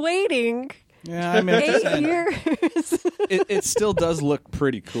been waiting Yeah, I mean, 8 years. it still does look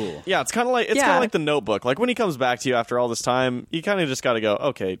pretty cool. Yeah, it's kind of like The Notebook. Like when he comes back to you after all this time, you kind of just got to go,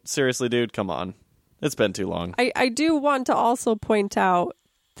 okay, seriously, dude, come on, it's been too long. I do want to also point out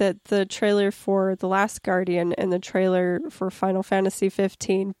that the trailer for The Last Guardian and the trailer for Final Fantasy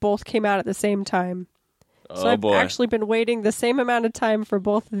 15 both came out at the same time. So I've actually been waiting the same amount of time for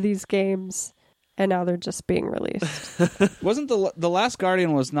both of these games, and now they're just being released. Wasn't the Last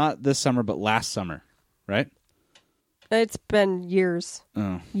Guardian was not this summer, but last summer, right? It's been years.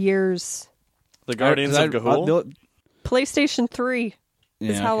 Oh. Years. The Guardians of Ga'Hoole. PlayStation 3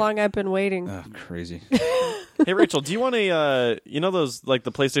 is how long I've been waiting. Oh, crazy. Hey, Rachel, do you want those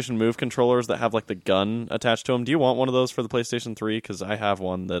the PlayStation Move controllers that have the gun attached to them? Do you want one of those for the PlayStation 3? Because I have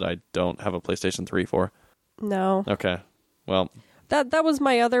one that I don't have a PlayStation 3 for. No. Okay, well, That was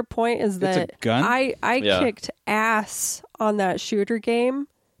my other point, is that a gun? I Yeah. kicked ass on that shooter game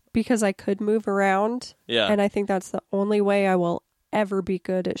because I could move around. Yeah. And I think that's the only way I will ever be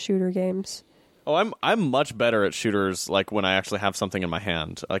good at shooter games. oh, I'm much better at shooters when I actually have something in my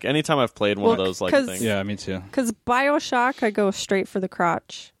hand. Anytime I've played one of Well, those 'cause- things. Yeah, me too. Because BioShock, I go straight for the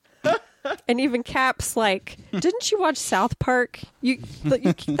crotch. And even Cap's didn't you watch South Park? You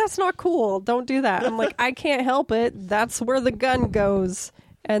that's not cool. Don't do that. I'm like, I can't help it. That's where the gun goes.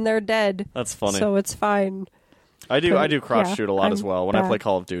 And they're dead. That's funny. So it's fine. I do crotch yeah, shoot a lot as I'm well. When I bad. play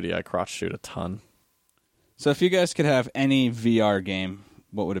Call of Duty, I crotch shoot a ton. So if you guys could have any VR game,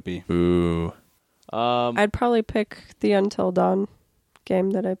 what would it be? Ooh. I'd probably pick the Until Dawn game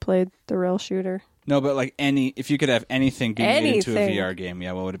that I played, the rail shooter. No, but if you could have anything be made into a Anything. VR game,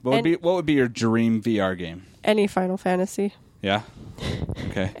 yeah, what would be your dream VR game? Any Final Fantasy. Yeah.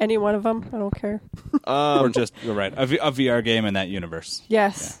 Okay. Any one of them. I don't care. Or just you're right, a VR game in that universe.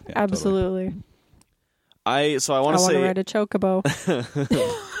 Yes, Yeah, absolutely. I I want to want to say ride a chocobo.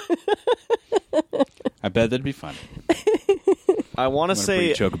 I bet that'd be fun. I want to I'm gonna say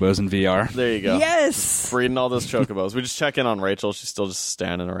breed chocobos in VR. there you go. Yes. Breeding all those chocobos. We just check in on Rachel. She's still just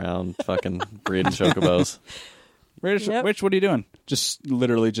standing around fucking breeding chocobos. Rich, Yep. what are you doing? Just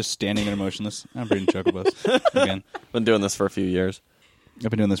literally just standing there motionless. I'm breeding chocobos again. Been doing this for a few years. I've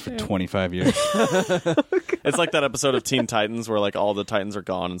been doing this for 25 years. It's like that episode of Teen Titans where all the Titans are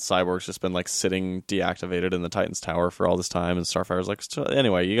gone and Cyborg's just been sitting deactivated in the Titans Tower for all this time, and Starfire's like,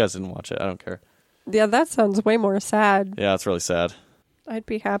 anyway, you guys didn't watch it. I don't care. Yeah, that sounds way more sad. Yeah, it's really sad. I'd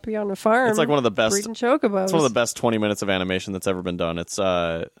be happy on a farm. It's one of the best. breeding chocobos. It's one of the best 20 minutes of animation that's ever been done. It's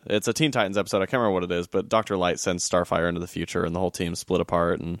a Teen Titans episode. I can't remember what it is, but Dr. Light sends Starfire into the future, and the whole team split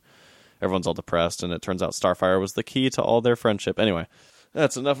apart, and everyone's all depressed. And it turns out Starfire was the key to all their friendship. Anyway,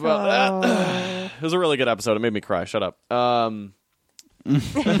 That's enough about that. It was a really good episode. It made me cry. Shut up.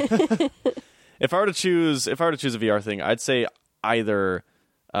 If I were to choose a VR thing, I'd say either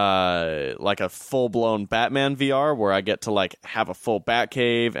like a full-blown Batman VR where I get to like have a full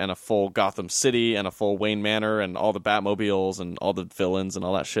Batcave and a full Gotham City and a full Wayne Manor and all the Batmobiles and all the villains and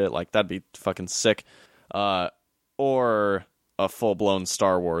all that shit. Like that'd be fucking sick. Or a full-blown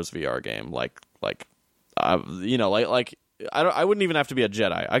Star Wars VR game, like I wouldn't even have to be a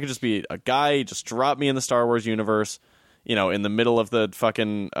Jedi. I could just be a guy. Just drop me in the Star Wars universe, in the middle of the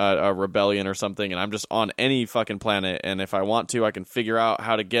fucking rebellion or something, and I'm just on any fucking planet. And if I want to, I can figure out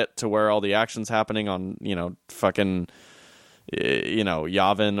how to get to where all the action's happening on, fucking,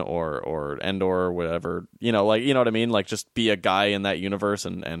 Yavin or Endor or whatever. You know what I mean? Like just be a guy in that universe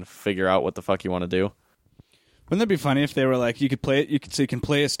and figure out what the fuck you want to do. Wouldn't that be funny if they were like, you can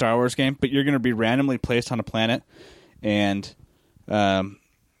play a Star Wars game, but you're going to be randomly placed on a planet, and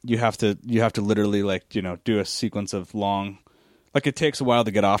you have to literally do a sequence of long, like it takes a while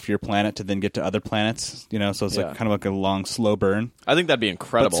to get off your planet to then get to other planets, so it's like kind of like a long slow burn. I think that'd be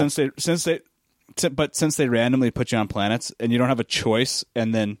incredible. But since they randomly put you on planets and you don't have a choice,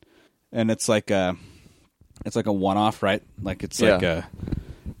 and it's like a one-off, right? Like it's like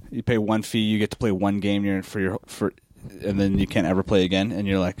you pay one fee, you get to play one game, and then you can't ever play again, and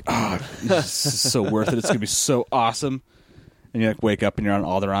you're like, this is so worth it. It's gonna be so awesome. And you like wake up and you're on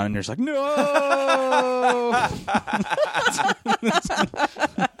Alderaan, and you're just like, no.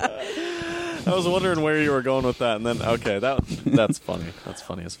 I was wondering where you were going with that, and then that's funny. That's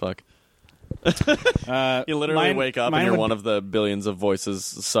funny as fuck. You literally wake up and you're one of the billions of voices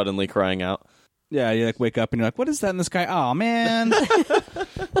suddenly crying out. Yeah, you like wake up and you're like, what is that in the sky? Oh man.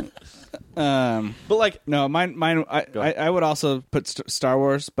 But like, no, mine. I would also put Star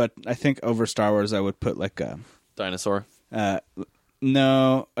Wars, but I think over Star Wars I would put like a dinosaur.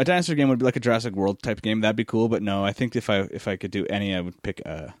 No, a dinosaur game would be like a Jurassic World type game. That'd be cool, but no, I think if I could do any, I would pick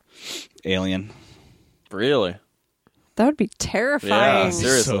Alien. Really? That would be terrifying. Yeah,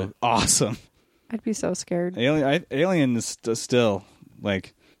 seriously. So awesome. I'd be so scared. Alien is still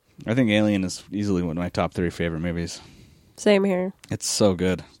like, I think Alien is easily one of my top 3 favorite movies. Same here. It's so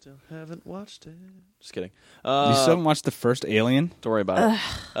good. Still haven't watched it. Just kidding. You still haven't watched the first Alien? Don't worry about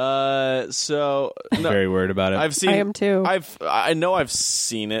it. So I'm very worried about it. I am too. I know I've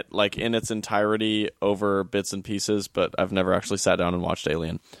seen it like in its entirety over bits and pieces, but I've never actually sat down and watched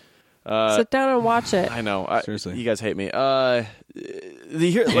Alien. Sit down and watch it. I know. Seriously, you guys hate me. And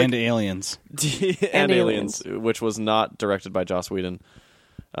Aliens, and Aliens, which was not directed by Joss Whedon.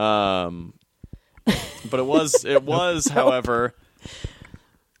 But it was, however.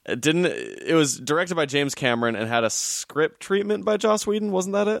 It was directed by James Cameron and had a script treatment by Joss Whedon,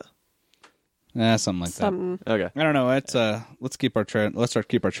 wasn't that it? Something like that. Okay. I don't know. Let's keep our train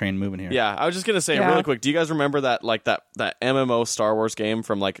moving here. Yeah, I was just gonna say really quick. Do you guys remember that MMO Star Wars game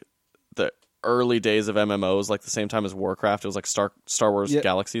from like the early days of MMOs, like the same time as Warcraft? It was like Star Wars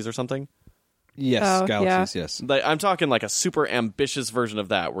Galaxies or something. Yes, Galaxies. Yeah. Yes. I'm talking like a super ambitious version of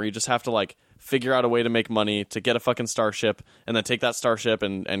that, where you just have to like figure out a way to make money to get a fucking starship, and then take that starship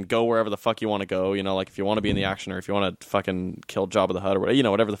and go wherever the fuck you want to go. Like if you want to be in the action, or if you want to fucking kill Jabba the Hutt, or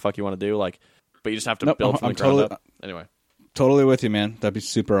whatever, whatever the fuck you want to do. Like, but you just have to build from the ground up. Anyway, totally with you, man. That'd be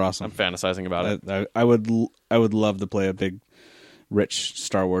super awesome. I'm fantasizing about it. I would love to play a big, rich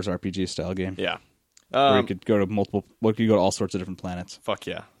Star Wars RPG style game. Yeah. Where you could go to all sorts of different planets. Fuck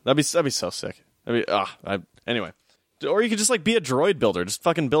yeah, that'd be so sick. Anyway, or you could just like be a droid builder, just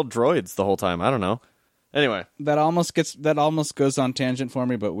fucking build droids the whole time. I don't know. Anyway, that almost goes on tangent for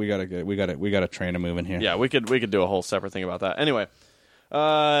me, but we gotta train a move in here. Yeah, we could do a whole separate thing about that. Anyway,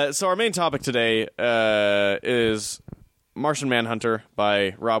 so our main topic today is Martian Manhunter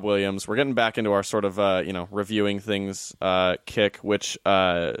by Rob Williams. We're getting back into our sort of reviewing things kick, which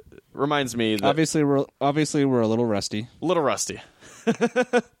reminds me that obviously we're a little rusty.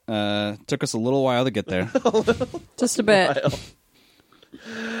 Took us a little while to get there. Just a bit.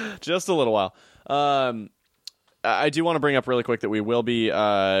 Just a little while. I do want to bring up really quick that we will be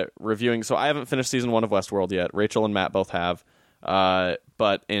reviewing. So I haven't finished season 1 of Westworld yet. Rachel and Matt both have.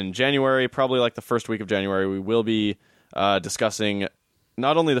 But in January, probably like the first week of January, we will be discussing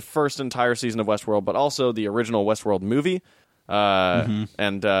not only the first entire season of Westworld, but also the original Westworld movie.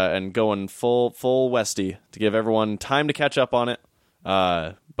 And going full Westy to give everyone time to catch up on it.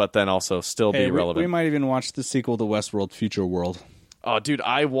 But then also still be relevant. We might even watch the sequel to Westworld, Future World. Oh, dude,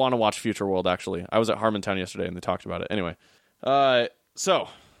 I want to watch Future World, actually. I was at Harmontown yesterday, and they talked about it. Anyway, so...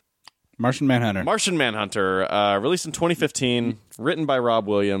 Martian Manhunter. Martian Manhunter, released in 2015, written by Rob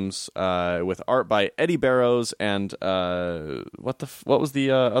Williams, with art by Eddie Barrows and what was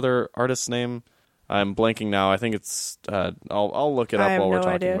the other artist's name? I'm blanking now. I think it's I'll look it up while we're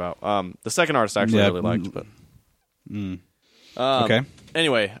talking about. The second artist I actually really liked, but Okay.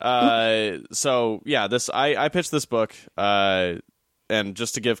 Anyway, so yeah, I pitched this book, and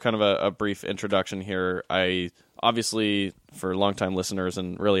just to give kind of a brief introduction here, I obviously, for longtime listeners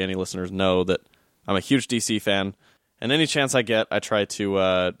and really any listeners, know that I'm a huge DC fan, and any chance I get, I try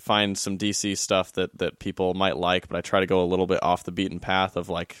to find some DC stuff that people might like, but I try to go a little bit off the beaten path of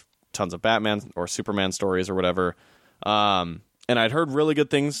like tons of Batman or Superman stories or whatever. And I'd heard really good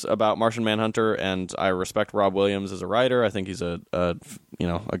things about Martian Manhunter, and I respect Rob Williams as a writer. I think he's a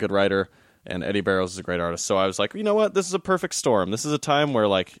good writer, and Eddie Barrows is a great artist. So I was like, you know what? This is a perfect storm. This is a time where,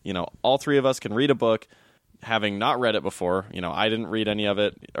 like, you know, all three of us can read a book, having not read it before. You know, I didn't read any of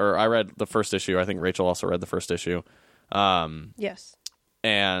it, or I read the first issue. I think Rachel also read the first issue. Yes.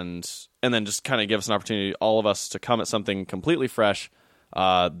 And then just kind of give us an opportunity, all of us, to come at something completely fresh.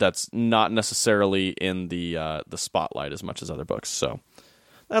 That's not necessarily in the spotlight as much as other books. So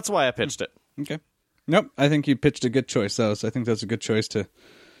that's why I pitched it. Okay. Nope. I think you pitched a good choice, though. So I think that's a good choice to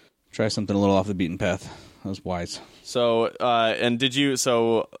try something a little off the beaten path. That was wise. So,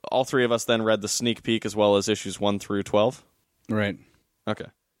 so all three of us then read the sneak peek as well as issues 1 through 12? Right. Okay.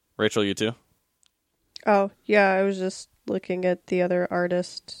 Rachel, you too? Oh, yeah, I was just looking at the other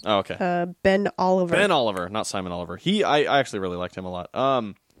artist. Oh, okay. Ben Oliver. Ben Oliver, not Simon Oliver. I actually really liked him a lot.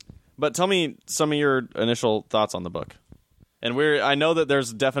 But tell me some of your initial thoughts on the book. And I know that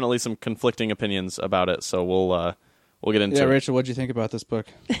there's definitely some conflicting opinions about it, so we'll get into it. Yeah, Rachel, what'd you think about this book?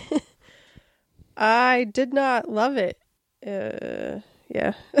 I did not love it.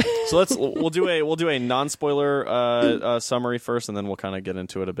 Yeah. So we'll do a non-spoiler summary first, and then we'll kind of get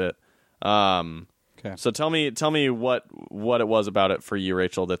into it a bit. Okay. So tell me what it was about it for you,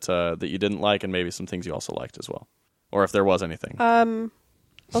 Rachel, that you didn't like, and maybe some things you also liked as well, or if there was anything.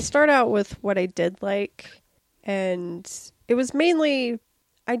 I'll start out with what I did like, and it was mainly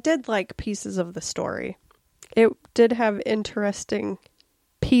I did like pieces of the story. It did have interesting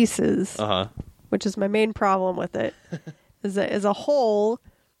pieces, which is my main problem with it. Is that as a whole,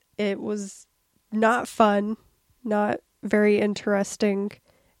 it was not fun, not very interesting.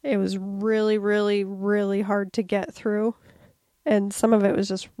 It was really, really, really hard to get through. And some of it was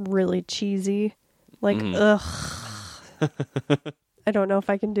just really cheesy. Like, ugh. I don't know if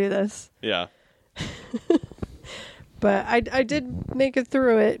I can do this. Yeah. But I did make it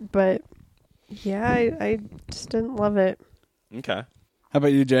through it. But yeah, I just didn't love it. Okay. How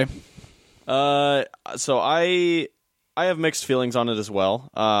about you, Jay? So I have mixed feelings on it as well.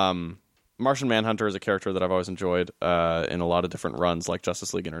 Martian Manhunter is a character that I've always enjoyed in a lot of different runs, like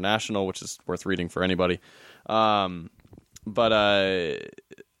Justice League International, which is worth reading for anybody. But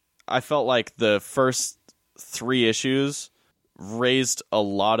I felt like the first 3 issues raised a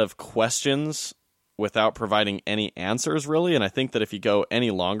lot of questions without providing any answers, really. And I think that if you go any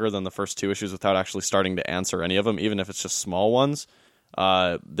longer than the first 2 issues without actually starting to answer any of them, even if it's just small ones,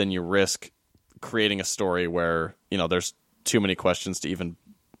 then you risk creating a story where, you know, there's too many questions to even,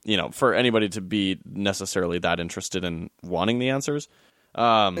 you know, for anybody to be necessarily that interested in wanting the answers.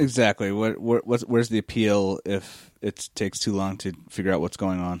 Exactly. Where's the appeal if it takes too long to figure out what's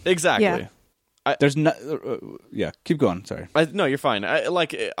going on? Exactly. Yeah. There's no. Yeah, keep going. Sorry. No, you're fine.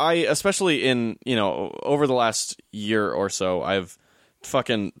 I especially in, you know, over the last year or so, I've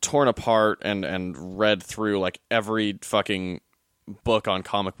fucking torn apart and read through like every fucking book on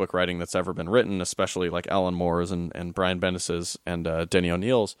comic book writing that's ever been written, especially like Alan Moore's and Brian Bendis's and Denny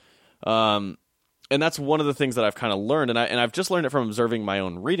O'Neill's. And that's one of the things that I've kind of learned, and I've just learned it from observing my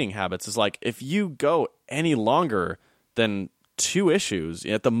own reading habits, is like if you go any longer than 2 issues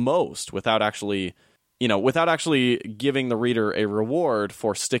at the most without actually giving the reader a reward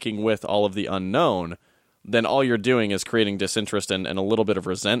for sticking with all of the unknown, then all you're doing is creating disinterest and a little bit of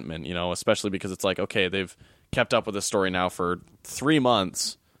resentment, you know, especially because it's like, okay, they've kept up with this story now for 3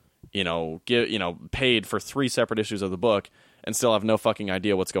 months, paid for 3 separate issues of the book and still have no fucking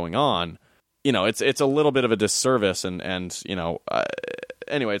idea what's going on. You know, it's a little bit of a disservice, and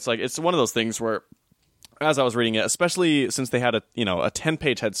anyway, it's like, it's one of those things where, as I was reading it, especially since they had a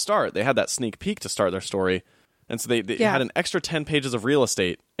 10-page head start, they had that sneak peek to start their story, and so they had an extra 10 pages of real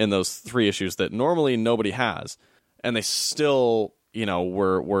estate in those 3 issues that normally nobody has, and they still, you know,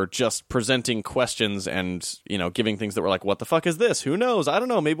 were just presenting questions and, you know, giving things that were like, what the fuck is this? Who knows? I don't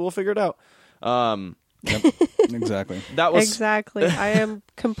know. Maybe we'll figure it out. Yep, exactly. That was exactly. I am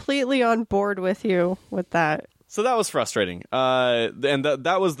completely on board with you with that. So that was frustrating. And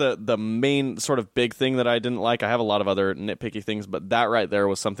that was the main sort of big thing that I didn't like. I have a lot of other nitpicky things, but that right there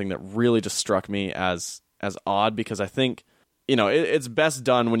was something that really just struck me as odd, because I think, it's best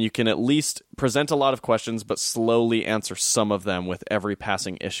done when you can at least present a lot of questions, but slowly answer some of them with every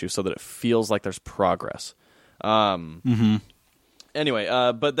passing issue so that it feels like there's progress. Anyway,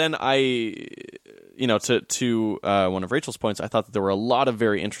 but then to one of Rachel's points, I thought that there were a lot of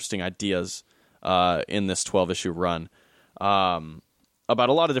very interesting ideas in this 12-issue run about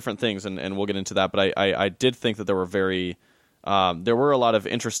a lot of different things, and we'll get into that. But I did think that there were there were a lot of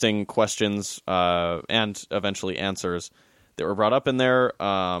interesting questions and eventually answers that were brought up in there.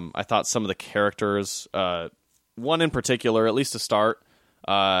 I thought some of the characters, one in particular, at least to start,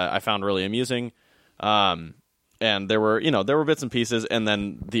 I found really amusing. And there were bits and pieces, and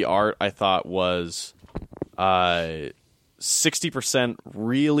then the art I thought was 60%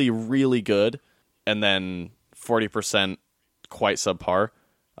 really, really good, and then 40% quite subpar.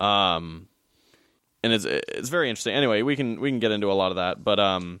 And it's very interesting. Anyway, we can get into a lot of that, but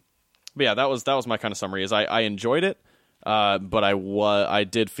yeah, that was my kind of summary. Is I enjoyed it, but I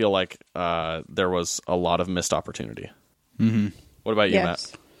did feel like there was a lot of missed opportunity. Mm-hmm. What about you,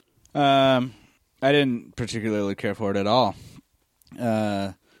 Yes. Matt? I didn't particularly care for it at all.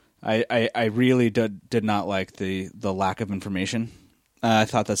 I really did not like the lack of information. I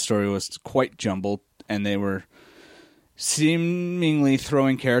thought that story was quite jumbled, and they were seemingly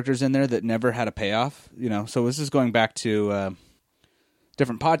throwing characters in there that never had a payoff. So this is going back to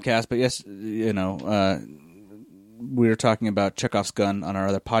different podcast, but yes, we were talking about Chekhov's gun on our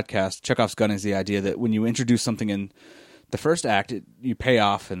other podcast. Chekhov's gun is the idea that when you introduce something in the first act, you pay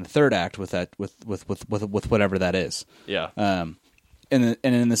off in the third act with that with whatever that is. Yeah. And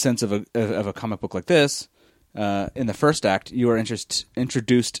in the sense of a comic book like this, in the first act, you are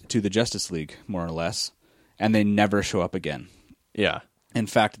introduced to the Justice League, more or less, and they never show up again. Yeah. In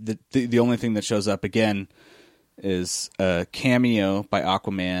fact, the only thing that shows up again is a cameo by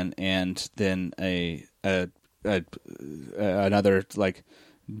Aquaman, and then another like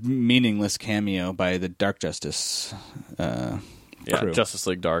meaningless cameo by the Dark Justice crew. Justice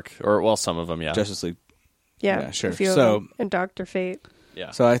League Dark, or some of them, yeah. Justice League. Yeah, sure. a few of So- them, and Dr. Fate.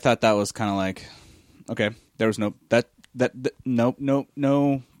 Yeah. So I thought that was kind of like, okay, there was no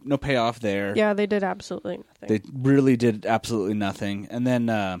payoff there. Yeah, they did absolutely nothing. They really did absolutely nothing. And then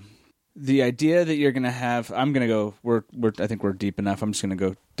the idea that you're going to have, I'm going to go. I think we're deep enough. I'm just going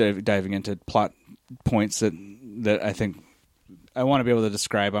to go diving into plot points that I think I want to be able to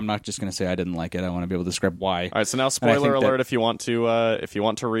describe. I'm not just going to say I didn't like it. I want to be able to describe why. All right, so now spoiler alert if you want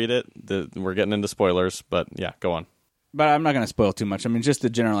to read it. We're getting into spoilers, but yeah, go on. But I'm not going to spoil too much. I mean, just the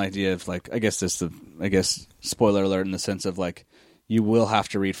general idea of like, I guess spoiler alert in the sense of like, you will have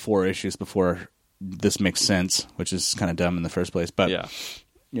to read 4 issues before this makes sense, which is kind of dumb in the first place. But Yeah.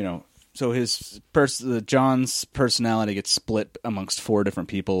 So John's personality gets split amongst 4 different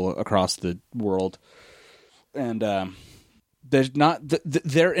people across the world, and there's not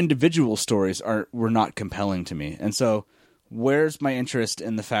their individual stories were not compelling to me, and so where's my interest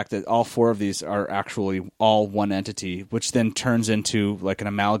in the fact that all 4 of these are actually all one entity, which then turns into like an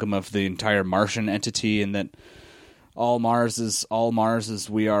amalgam of the entire Martian entity, and that all Mars is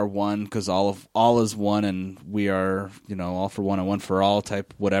we are one, because all is one, and we are all for one and one for all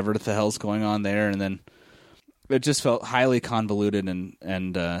type whatever the hell's going on there. And then it just felt highly convoluted and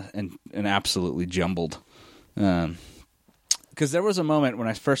absolutely jumbled. Because there was a moment when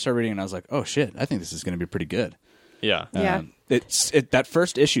I first started reading and I was like, oh shit, I think this is going to be pretty good. Yeah. Yeah. That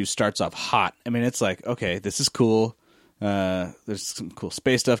first issue starts off hot. I mean, it's like, okay, this is cool. There's some cool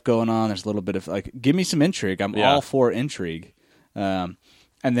space stuff going on. There's a little bit of like, give me some intrigue. I'm all for intrigue. And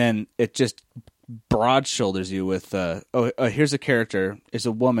then it just broad shoulders you with, here's a character. It's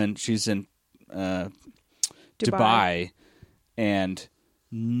a woman. She's in Dubai, and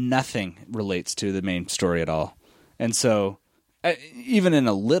nothing relates to the main story at all. And so, even in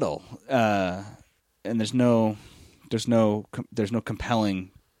a little, and there's no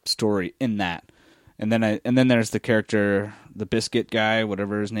compelling story in that. And then there's the character, the Biscuit guy,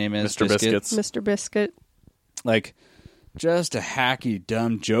 whatever his name is, Mr. Biscuits. Mr. Biscuit. like just a hacky,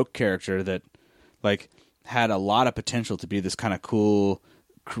 dumb joke character that like had a lot of potential to be this kind of cool,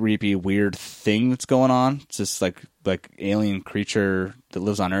 creepy, weird thing that's going on. It's this like alien creature that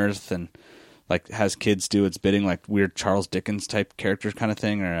lives on Earth and like has kids do its bidding, like weird Charles Dickens type character kind of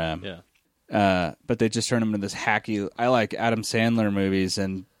thing. Or but they just turn him into this hacky. I like Adam Sandler movies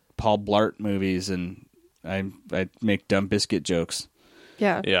and Paul Blart movies, and I make dumb biscuit jokes.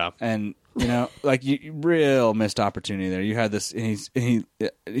 Yeah. Yeah. And like real missed opportunity there. You had this, and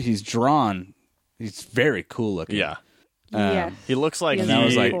he's drawn. He's very cool looking. Yeah. Yeah. He looks like He is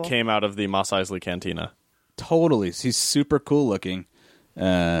he really cool. came out of the Mos Eisley Cantina. Totally. He's super cool looking,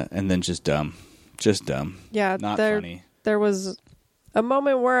 and then just dumb. Just dumb. Yeah, Not there, funny. There was a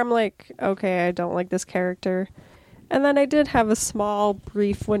moment where I'm like, okay, I don't like this character. And then I did have a small,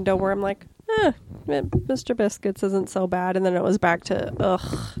 brief window where I'm like, Mr. Biscuits isn't so bad. And then it was back to,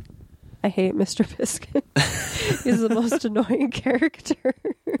 ugh, I hate Mr. Biscuit. He's the most annoying character.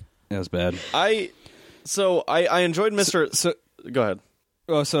 That was bad. I enjoyed Mr. So Go ahead.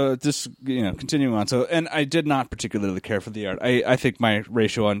 Oh, so just continuing on. So, and I did not particularly care for the art. I think my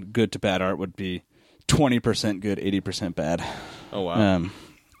ratio on good to bad art would be 20% good, 80% bad. Oh wow.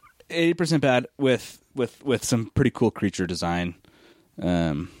 80% bad with some pretty cool creature design,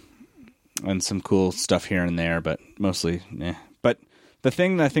 and some cool stuff here and there, but mostly, But the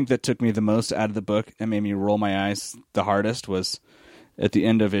thing that I think that took me the most out of the book and made me roll my eyes the hardest was at the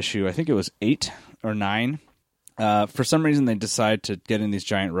end of issue, I think it was 8 or 9. For some reason, they decide to get in these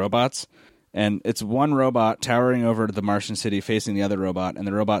giant robots, and it's one robot towering over the Martian city facing the other robot, and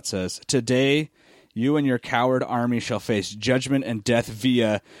the robot says, "Today, you and your coward army shall face judgment and death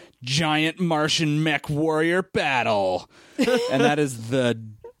via giant Martian mech warrior battle." And that is the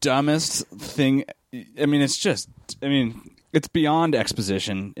dumbest thing. I mean, it's beyond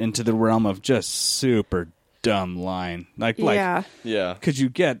exposition into the realm of just super dumb line. Yeah. Yeah. Could you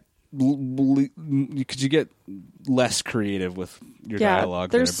get less creative with your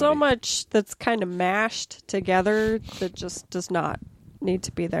dialogue? There's so much that's kind of mashed together that just does not need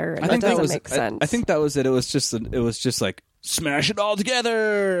to be there. And I think that doesn't was make sense. I think that was it. It was just like smash it all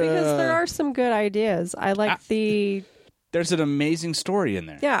together. Because there are some good ideas. I like There's an amazing story in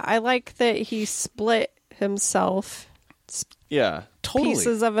there. Yeah, I like that he split himself. Yeah. Totally.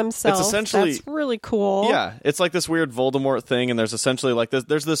 Pieces of himself. It's essentially- That's really cool. Yeah, it's like this weird Voldemort thing, and there's essentially like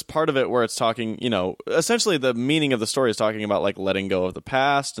there's this part of it where it's talking, essentially the meaning of the story is talking about like letting go of the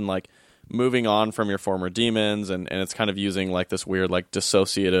past and like moving on from your former demons, and it's kind of using like this weird like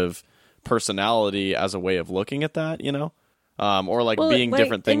dissociative personality as a way of looking at that, or like being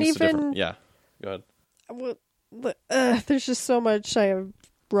different things to different. Yeah, go ahead. Well, there's just so much I am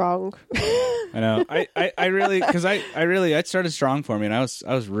wrong. I know. I really, because I started strong for me, and I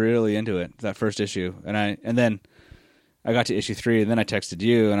was really into it, that first issue, and then I got to issue 3, and then I texted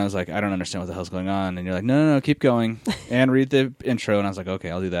you, and I was like, I don't understand what the hell's going on, and you're like, no, keep going and read the intro, and I was like, okay,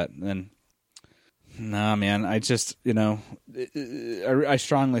 I'll do that. And then, nah, man, I just I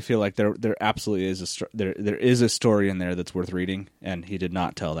strongly feel like there absolutely is there is a story in there that's worth reading, and he did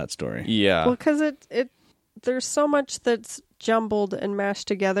not tell that story. Yeah, Well, because there's so much that's jumbled and mashed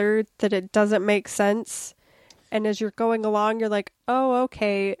together that it doesn't make sense. And as you're going along, you're like, oh,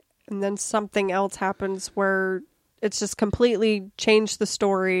 okay. And then something else happens where it's just completely changed the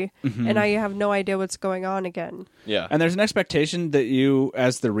story. Mm-hmm. And now you have no idea what's going on again. yeah, And there's an expectation that you,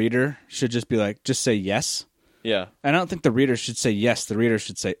 as the reader, should just be like, just say yes. yeah. And I don't think the reader should say yes. The reader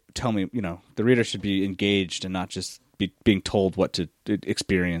should say, tell me, the reader should be engaged and not just be being told what to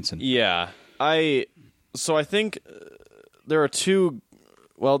experience. And Yeah, I think there are two.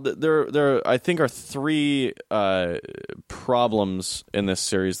 Well, there I think are 3 problems in this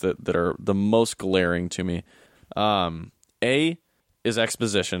series that are the most glaring to me. A is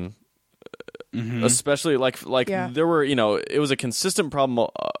exposition, especially like Yeah. there were it was a consistent problem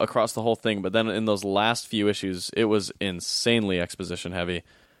across the whole thing, but then in those last few issues, it was insanely exposition heavy.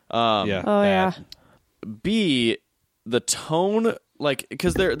 yeah. Oh, yeah. B, the tone, like,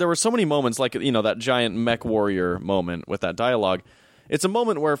 because there were so many moments, like, that giant mech warrior moment with that dialogue. It's a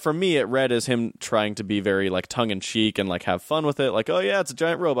moment where, for me, it read as him trying to be very, like, tongue-in-cheek and, like, have fun with it. Like, oh, yeah, it's a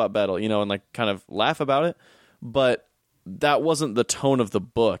giant robot battle, and, like, kind of laugh about it. But that wasn't the tone of the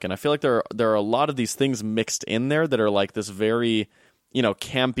book. And I feel like there are a lot of these things mixed in there that are, like, this very,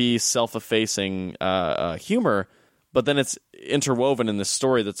 campy, self-effacing humor. But then it's interwoven in this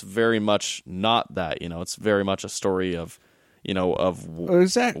story that's very much not that. It's very much a story of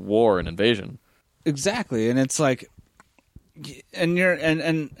war and invasion. Exactly, and it's like, and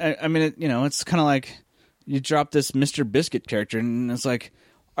I mean, it's kind of like you drop this Mr. Biscuit character, and it's like,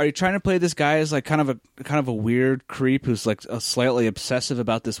 are you trying to play this guy as like kind of a weird creep who's like slightly obsessive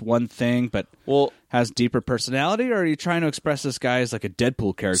about this one thing, but has deeper personality, or are you trying to express this guy as like a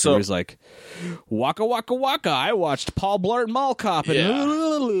Deadpool character where he's like, waka waka waka, I watched Paul Blart Mall Cop, and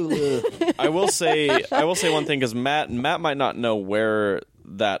I will say one thing, because Matt might not know where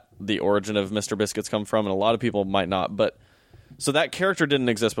the origin of Mr. Biscuits come from, and a lot of people might not. But so that character didn't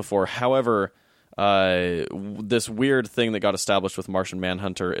exist before. However, this weird thing that got established with Martian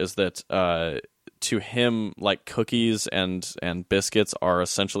Manhunter is that to him, like, cookies and biscuits are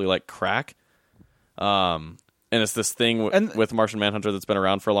essentially like crack. And it's this thing with Martian Manhunter that's been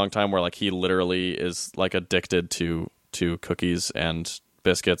around for a long time, where like he literally is like addicted to cookies and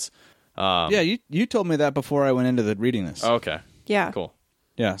biscuits. Yeah, you told me that before I went into reading this. Okay. Yeah. Cool.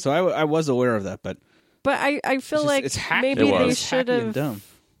 Yeah, so I was aware of that, but I feel like it's hacky. maybe It they was. should Hacky and have dumb.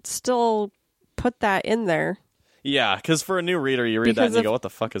 still put that in there. Yeah, because for a new reader, you read that and you go, "What the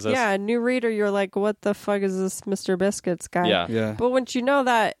fuck is this?" Yeah, a new reader, you're like, what the fuck is this Mr. Biscuits guy? Yeah. Yeah. But once you know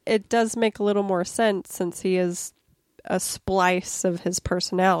that, it does make a little more sense since he is a splice of his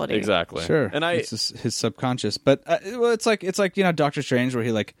personality. Exactly. Sure, And it's just his subconscious. But well, it's like Doctor Strange, where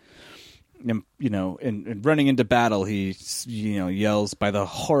he like, in running into battle, he yells by the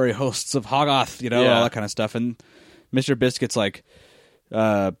hoary hosts of Hoggoth, Yeah. all that kind of stuff. And Mr. Biscuit's like,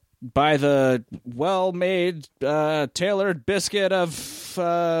 by the well-made, tailored biscuit of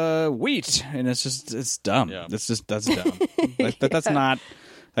wheat, and it's dumb. Yeah. That's dumb. That's not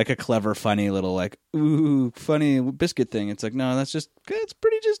like a clever, funny little like funny biscuit thing. It's like, no, it's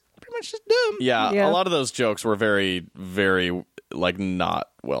pretty much just dumb. Yeah, Yeah. a lot of those jokes were very, very like not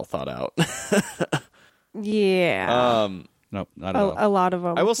well thought out. Yeah. Nope, not at all. A lot of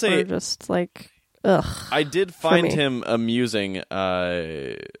them I will say- were just like, ugh. I did find me. him amusing.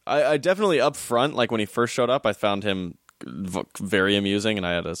 I definitely up front, like when he first showed up, I found him very amusing, and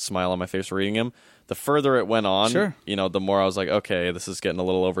I had a smile on my face reading him. The further it went on, Sure. the more I was like, okay, this is getting a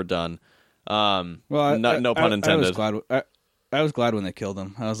little overdone. Well, no pun intended. I was glad when they killed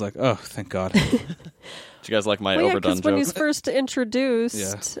him. I was like, oh, thank God. Did you guys like my Well, yeah, overdone because when joke? he's first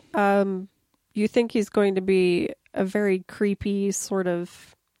introduced, you think he's going to be a very creepy, sort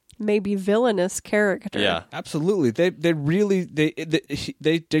of maybe villainous character. Yeah. Absolutely. They really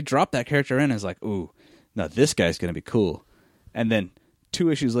they dropped that character in as like, ooh, no, this guy's gonna be cool. And then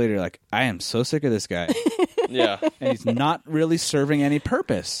 2 issues later, like, I am so sick of this guy. Yeah. And he's not really serving any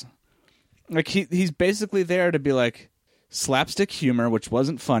purpose. Like he's basically there to be like slapstick humor, which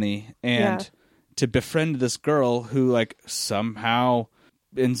wasn't funny, and to befriend this girl who like somehow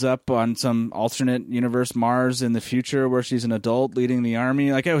ends up on some alternate universe Mars in the future where she's an adult leading the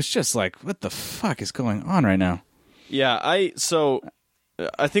army. Like, it was just like, what the fuck is going on right now? Yeah, I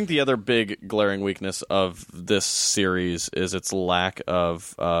think the other big glaring weakness of this series is its lack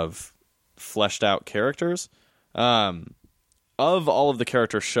of fleshed out characters. Of all of the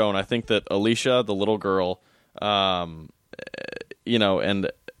characters shown, I think that Alicia, the little girl, and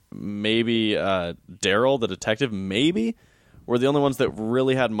maybe Daryl, the detective, maybe were the only ones that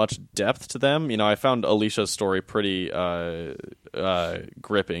really had much depth to them. I found Alicia's story pretty gripping.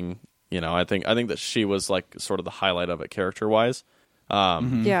 I think that she was like sort of the highlight of it character wise.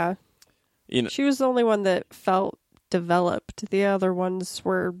 Yeah. She was the only one that felt developed. The other ones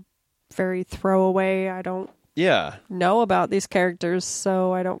were very throwaway. I don't know about these characters,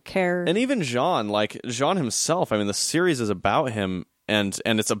 so I don't care. And even Jean himself, I mean, the series is about him, and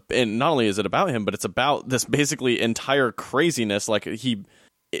not only is it about him, but it's about this basically entire craziness. Like he,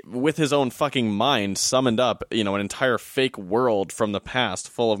 with his own fucking mind, summoned up, an entire fake world from the past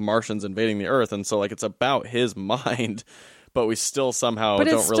full of Martians invading the Earth, and so like it's about his mind, but we still somehow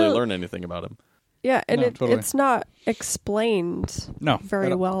don't really learn anything about him. Yeah, and No, totally. it's not explained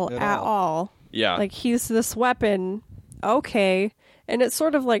very well at all. Yeah. Like, he's this weapon, okay, and it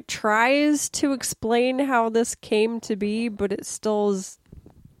sort of like tries to explain how this came to be, but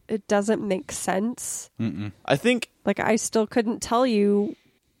it doesn't make sense. I think Like, I still couldn't tell you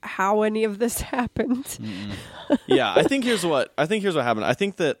how any of this happened. yeah, I think here's what happened. I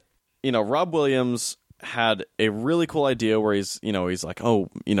think that Rob Williams had a really cool idea where he's like, oh,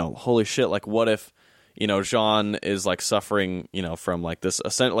 holy shit, like what if Jean is like suffering from like this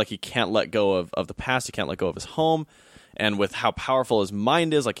like he can't let go of the past, he can't let go of his home, and with how powerful his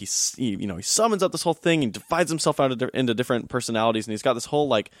mind is, like he summons up this whole thing, he divides himself out into different personalities, and he's got this whole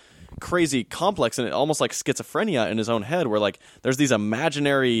like crazy complex and almost like schizophrenia in his own head where like there's these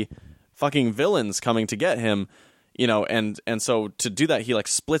imaginary fucking villains coming to get him, and so to do that he like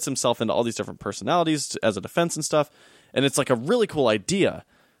splits himself into all these different personalities as a defense and stuff, and it's like a really cool idea,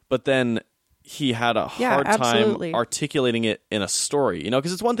 but then he had a hard time articulating it in a story,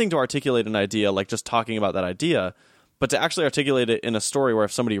 because it's one thing to articulate an idea like just talking about that idea, but to actually articulate it in a story where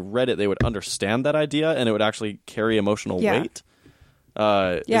if somebody read it they would understand that idea and it would actually carry emotional weight is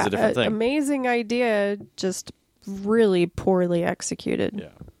a different thing. Amazing idea, just really poorly executed. Yeah.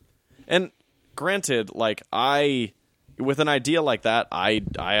 And granted, like with an idea like that, I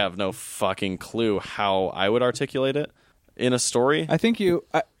have no fucking clue how I would articulate it in a story. I think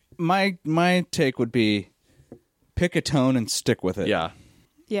my take would be pick a tone and stick with it. Yeah.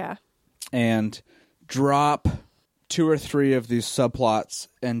 Yeah. And drop 2 or 3 of these subplots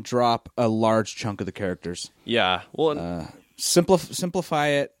and drop a large chunk of the characters. Yeah. Well, Simplify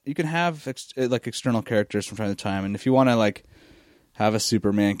it. You can have external characters from time to time, and if you want to like have a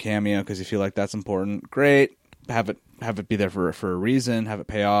Superman cameo because you feel like that's important, great. Have it be there for a reason. Have it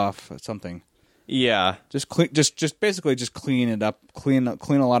pay off. Something. yeah. Just basically clean it up. Clean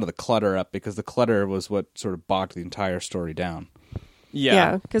a lot of the clutter up, because the clutter was what sort of bogged the entire story down.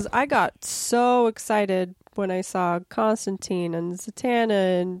 Yeah. because I got so excited when I saw Constantine and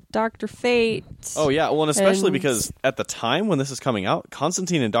Zatanna and Dr. Fate. Oh, yeah. Well, and especially And- because at the time when this is coming out,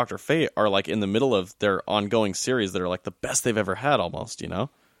 Constantine and Dr. Fate are like in the middle of their ongoing series that are like the best they've ever had almost, you know?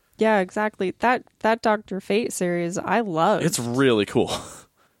 Yeah, exactly. That Dr. Fate series I love. It's really cool.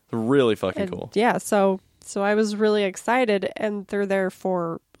 Really fucking cool. Yeah, so I was really excited, and they're there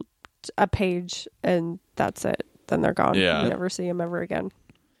for a page, and that's it. Then they're gone. Yeah. You never see them ever again.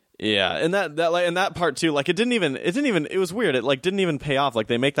 Yeah, and that part too, like it was weird. It like didn't even pay off. Like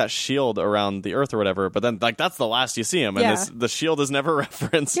they make that shield around the Earth or whatever, but then like that's the last you see him, and Yeah. the shield is never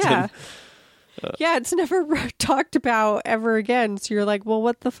referenced. Yeah. And, Yeah, it's never talked about ever again. So you're like, well,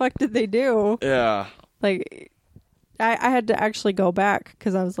 what the fuck did they do? yeah. Like, I had to actually go back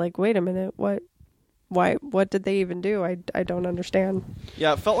because I was like, wait a minute, what did they even do? I don't understand.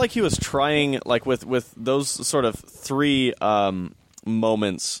 Yeah, it felt like he was trying, like with those sort of 3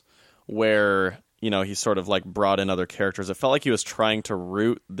 moments where, you know, he sort of like brought in other characters. It felt like he was trying to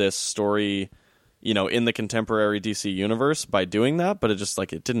root this story, you know, in the contemporary DC universe by doing that, but it just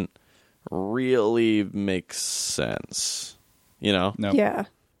like it didn't really make sense, you know? No. Yeah.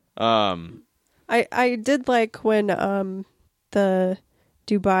 I did like when the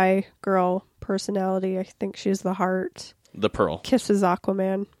Dubai girl personality, I think she's the Heart, The Pearl. kisses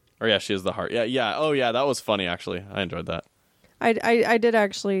Aquaman. Or yeah, she is the Heart. Yeah. Oh yeah, that was funny actually. I enjoyed that. I did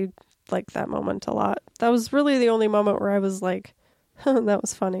actually like that moment a lot. That was really the only moment where I was like, that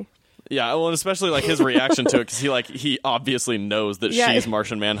was funny. Yeah, well, and especially like his reaction to it, because he obviously knows that Yeah. she's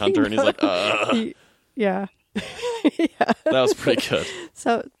Martian Manhunter, and he's like, Yeah. that was pretty good.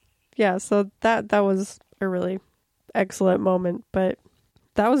 So that was a really excellent moment, but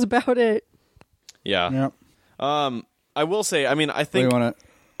that was about it. Yeah. Yeah. I will say, I mean, I You think want to?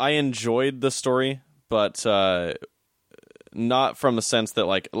 I enjoyed the story, but not from the sense that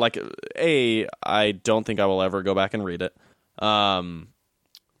like I don't think I will ever go back and read it.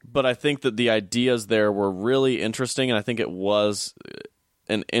 But I think that the ideas there were really interesting, and I think it was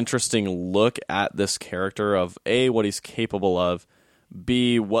an interesting look at this character of A, what he's capable of,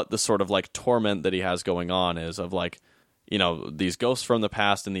 B, what the sort of like torment that he has going on is, of like, you know, these ghosts from the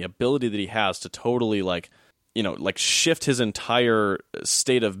past and the ability that he has to totally like, you know, like shift his entire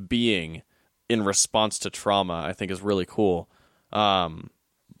state of being in response to trauma, I think is really cool.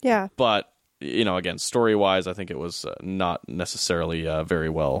 Yeah. But, you know, again, story-wise, I think it was not necessarily very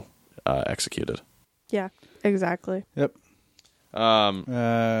well executed. Yeah, exactly. Yep.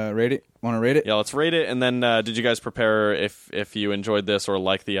 Rate it. Want to rate it? Yeah, let's rate it. And then did you guys prepare if you enjoyed this or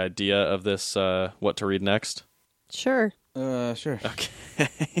like the idea of this, what to read next? Sure. Sure.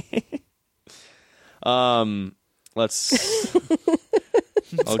 Okay. Let's.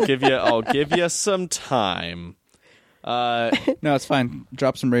 I'll give you some time. No, it's fine.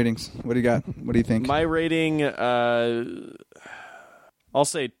 Drop some ratings. What do you got? What do you think? My rating, I'll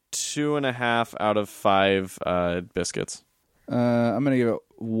say 2.5 out of 5 biscuits. I'm gonna give it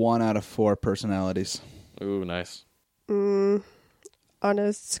 1 out of 4 personalities. Ooh, nice. On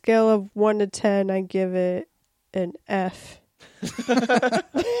a scale of 1 to 10, I give it an F.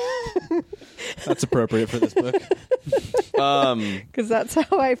 That's appropriate for this book. Because that's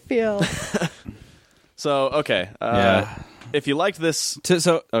how I feel. So okay. Yeah. If you liked this,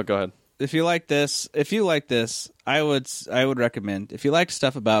 So oh, go ahead. if you like this, I would recommend. If you like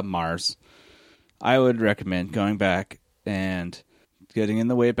stuff about Mars, I would recommend going back and getting in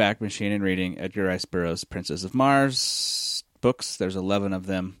the Wayback Machine and reading Edgar Rice Burroughs' Princess of Mars books. There's 11 of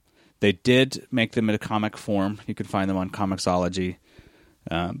them. They did make them in a comic form. You can find them on Comixology.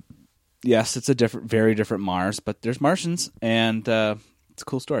 Yes, it's a very different Mars, but there's Martians, and it's a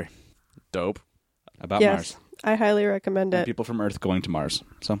cool story Dope. about Yes, Mars. I highly recommend And it. people from Earth going to Mars.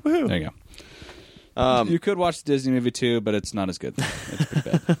 So there you go. You could watch the Disney movie too, but it's not as good. It's pretty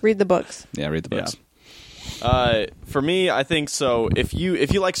bad. Read the books. Yeah, read the books. For me, I think so. If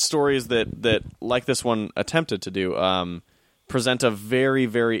you like stories that like this one attempted to do, present a very,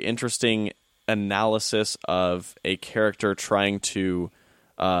 very interesting analysis of a character trying to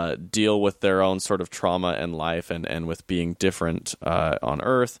deal with their own sort of trauma and life and with being different on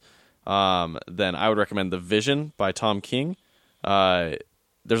Earth, then I would recommend The Vision by Tom King.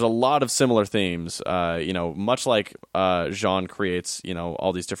 there's a lot of similar themes. Much like Jean creates,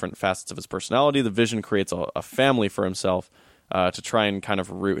 all these different facets of his personality, the Vision creates a family for himself to try and kind of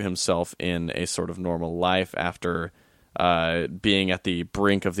root himself in a sort of normal life after being at the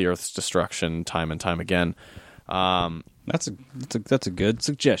brink of the Earth's destruction time and time again. That's a good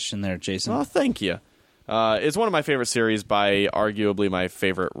suggestion there, Jason. Oh, thank you. It's one of my favorite series by arguably my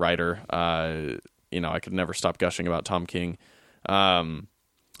favorite writer. I could never stop gushing about Tom King.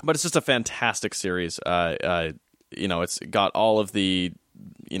 But it's just a fantastic series. It's got all of the,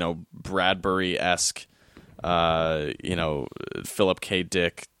 Bradbury-esque, Philip K.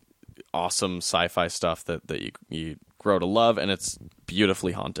 Dick, awesome sci-fi stuff that you grow to love, and it's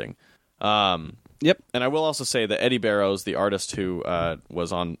beautifully haunting. Yep. And I will also say that Eddie Barrows, the artist who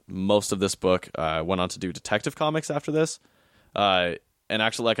was on most of this book, went on to do Detective Comics after this. And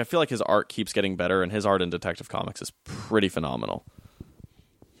actually, I feel like his art keeps getting better, and his art in Detective Comics is pretty phenomenal.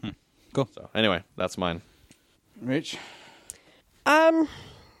 Cool. So anyway, that's mine. Rach? I'm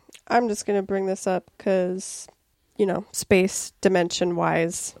just going to bring this up because, space dimension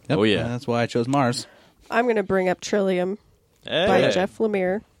wise. Yep. Oh, yeah. That's why I chose Mars. I'm going to bring up Trillium by Jeff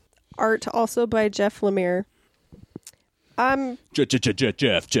Lemire. Art also by Jeff Lemire. Jeff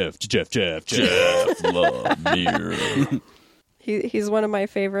Lemire. He's one of my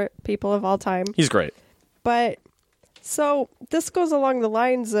favorite people of all time. He's great. But so this goes along the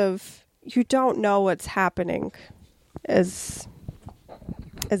lines of you don't know what's happening as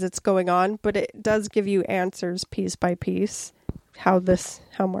it's going on, but it does give you answers piece by piece how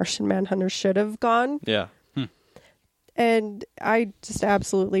Martian Manhunter should have gone. Yeah. And I just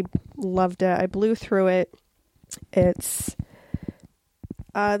absolutely loved it. I blew through it. It's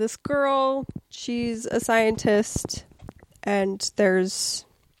this girl, she's a scientist, and there's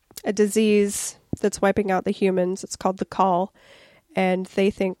a disease that's wiping out the humans. It's called the Call, and they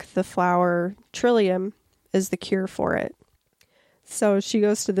think the flower Trillium is the cure for it. So she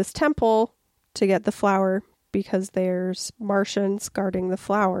goes to this temple to get the flower because there's Martians guarding the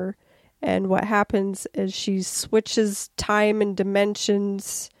flower. And what happens is she switches time and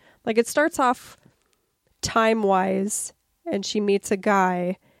dimensions. Like, it starts off time-wise, and she meets a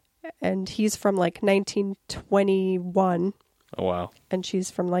guy, and he's from, 1921. Oh, wow. And she's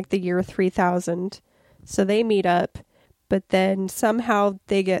from, the year 3000. So they meet up, but then somehow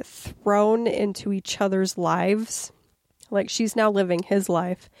they get thrown into each other's lives. Like, she's now living his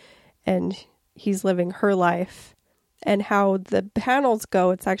life, and he's living her life. And how the panels go,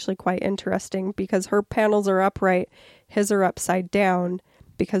 it's actually quite interesting because her panels are upright, his are upside down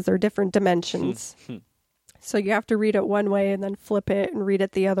because they're different dimensions. So you have to read it one way and then flip it and read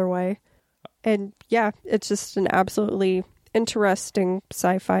it the other way. And yeah, it's just an absolutely interesting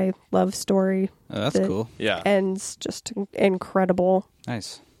sci-fi love story. Oh, that's cool. Yeah. Ends just incredible.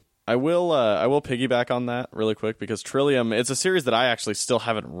 Nice. I will piggyback on that really quick because Trillium, it's a series that I actually still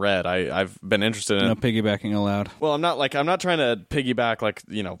haven't read. I've been interested in No it. piggybacking allowed. Well, I'm not trying to piggyback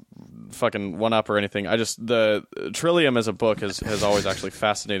fucking one up or anything. The Trillium as a book has always actually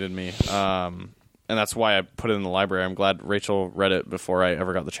fascinated me. And that's why I put it in the library. I'm glad Rachel read it before I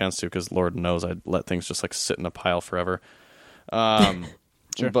ever got the chance to, because Lord knows I'd let things just sit in a pile forever.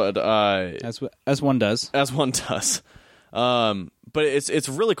 Sure. But as one does. As one does. But it's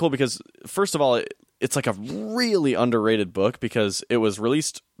really cool because, first of all, it's a really underrated book because it was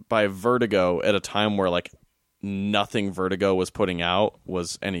released by Vertigo at a time where nothing Vertigo was putting out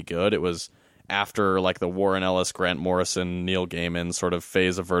was any good. It was after the Warren Ellis, Grant Morrison, Neil Gaiman sort of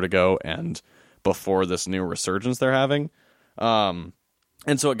phase of Vertigo and before this new resurgence they're having. And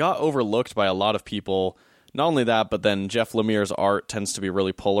so it got overlooked by a lot of people. Not only that, but then Jeff Lemire's art tends to be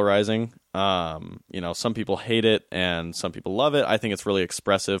really polarizing. Some people hate it and some people love it. I think it's really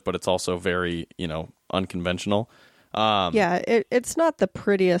expressive, but it's also very, unconventional. It's not the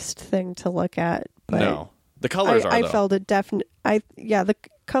prettiest thing to look at. But no, the colors are. I felt it the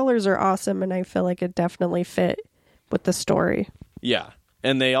colors are awesome, and I feel like it definitely fit with the story. Yeah.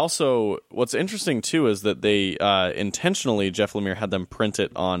 And they also, what's interesting too is that they intentionally, Jeff Lemire had them print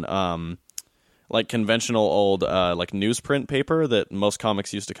it on conventional old newsprint paper that most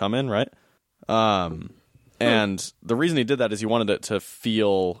comics used to come in, right? And the reason he did that is he wanted it to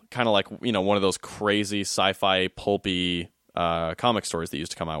feel kind of one of those crazy sci-fi pulpy comic stories that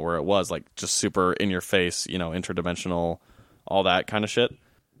used to come out, where it was just super in your face, interdimensional, all that kind of shit.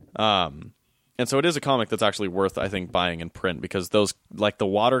 And so it is a comic that's actually worth, I think, buying in print because those the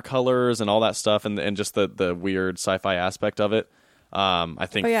watercolors and all that stuff and just the weird sci-fi aspect of it, I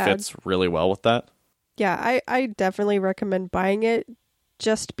think fits really well with that. Yeah, I definitely recommend buying it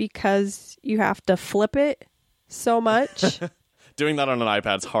just because you have to flip it so much. Doing that on an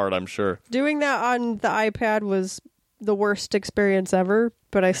iPad's hard, I'm sure. Doing that on the iPad was the worst experience ever,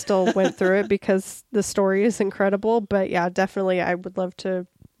 but I still went through it because the story is incredible. But yeah, definitely I would love to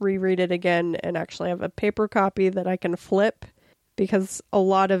reread it again and actually have a paper copy that I can flip, because a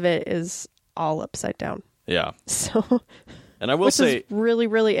lot of it is all upside down. Yeah. So, and I will which say, is really,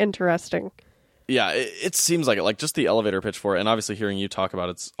 really interesting. yeah, it seems like it. Like just the elevator pitch for it, and obviously hearing you talk about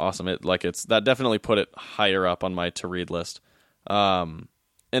it's awesome. That definitely put it higher up on my to read list. And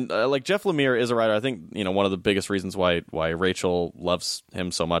like Jeff Lemire is a writer. I think one of the biggest reasons why Rachel loves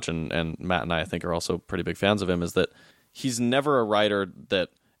him so much, and Matt and I think are also pretty big fans of him, is that he's never a writer that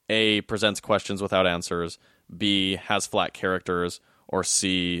A, presents questions without answers, B, has flat characters, or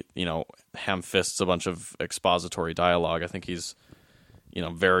C, ham-fists a bunch of expository dialogue. I think he's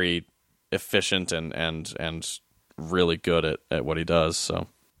very efficient and really good at what he does. So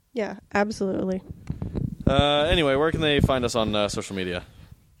Yeah, absolutely. anyway, where can they find us on social media?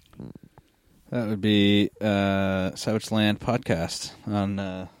 That would be Savage Land Podcast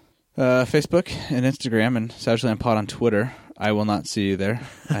on Facebook and Instagram, and Savage Land Pod on Twitter. I will not see you there.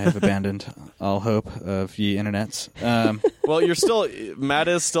 I have abandoned all hope of ye internets. Well, Matt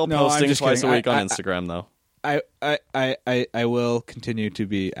is still No, posting I'm just twice kidding. a week on Instagram, though. I will continue to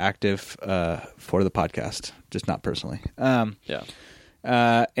be active for the podcast, just not personally. Yeah.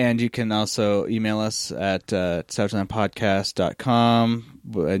 And you can also email us at savagelandpodcast.com,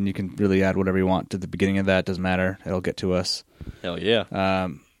 and you can really add whatever you want to the beginning of that. Doesn't matter. It'll get to us. Hell yeah.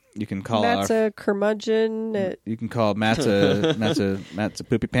 You can call Matt's a curmudgeon. You can call Matt's a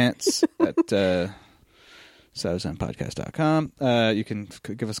poopy pants at savagelandpodcast.com. You can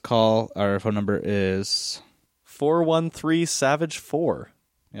give us a call. Our phone number is 413-SAVAGE-4.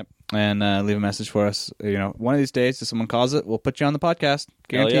 Yep. And leave a message for us. One of these days, if someone calls it, we'll put you on the podcast.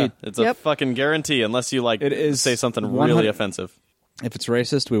 Hell Guaranteed. yeah. It's a fucking guarantee, unless you say something really offensive. If it's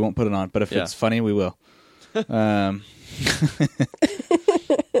racist, we won't put it on. But if it's funny, we will.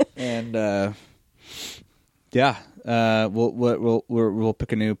 And we'll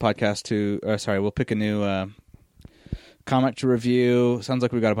pick a new podcast we'll pick a new comic to review. Sounds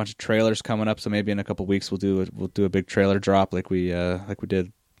like we've got a bunch of trailers coming up, so maybe in a couple weeks we'll do a big trailer drop like we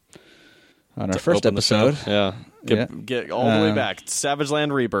did on our first episode. Yeah. Get all the way back. Savage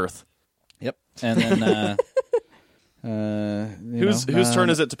Land Rebirth. Yep. And then whose turn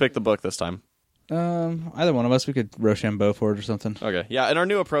is it to pick the book this time? Either one of us. We could Rochambeau for it or something. Okay. Yeah, and our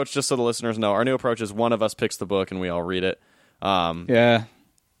new approach, just so the listeners know, our new approach is one of us picks the book and we all read it. Yeah.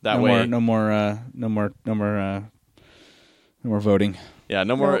 That way. No more voting. Yeah,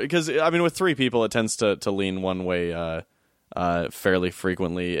 no more, because with three people it tends to lean one way fairly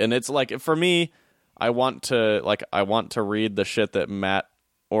frequently, and it's like, for me, I want to read the shit that Matt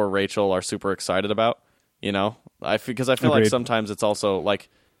or Rachel are super excited about, because I feel like sometimes it's also like,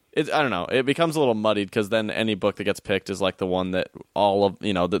 I don't know, it becomes a little muddied, because then any book that gets picked is like the one that all of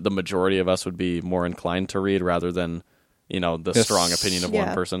the majority of us would be more inclined to read, rather than the strong opinion of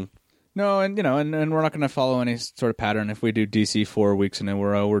one person. No, and and we're not going to follow any sort of pattern. If we do DC 4 weeks in a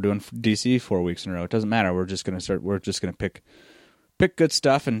row, we're doing DC 4 weeks in a row. It doesn't matter. We're just going to pick good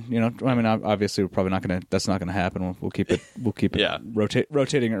stuff, and obviously we're probably not going to. That's not going to happen. We'll keep it. Yeah.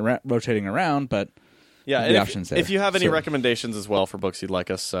 rotating around, but. Yeah, the and options there. If you have any recommendations as well for books you'd like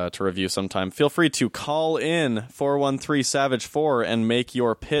us to review sometime, feel free to call in 413-SAVAGE-4 and make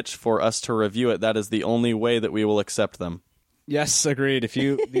your pitch for us to review it. That is the only way that we will accept them. Yes, agreed.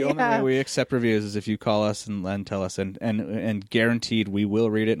 The only way we accept reviews is if you call us and tell us, and guaranteed we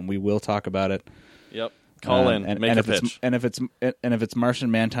will read it and we will talk about it. Yep. Call in and make a pitch. If it's Martian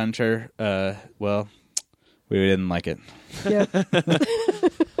Manhunter, well, we didn't like it. Yeah.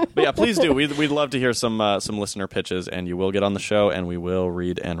 But yeah, please do. We'd love to hear some listener pitches, and you will get on the show, and we will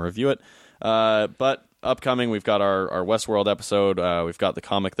read and review it. But upcoming, we've got our Westworld episode. We've got the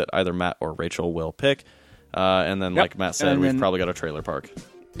comic that either Matt or Rachel will pick. And then, like Matt said, we've probably got a trailer park.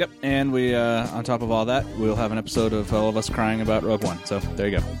 Yep. And we, on top of all that, we'll have an episode of all of us crying about Rogue One. So there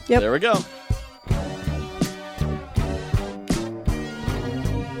you go. Yep. There we go.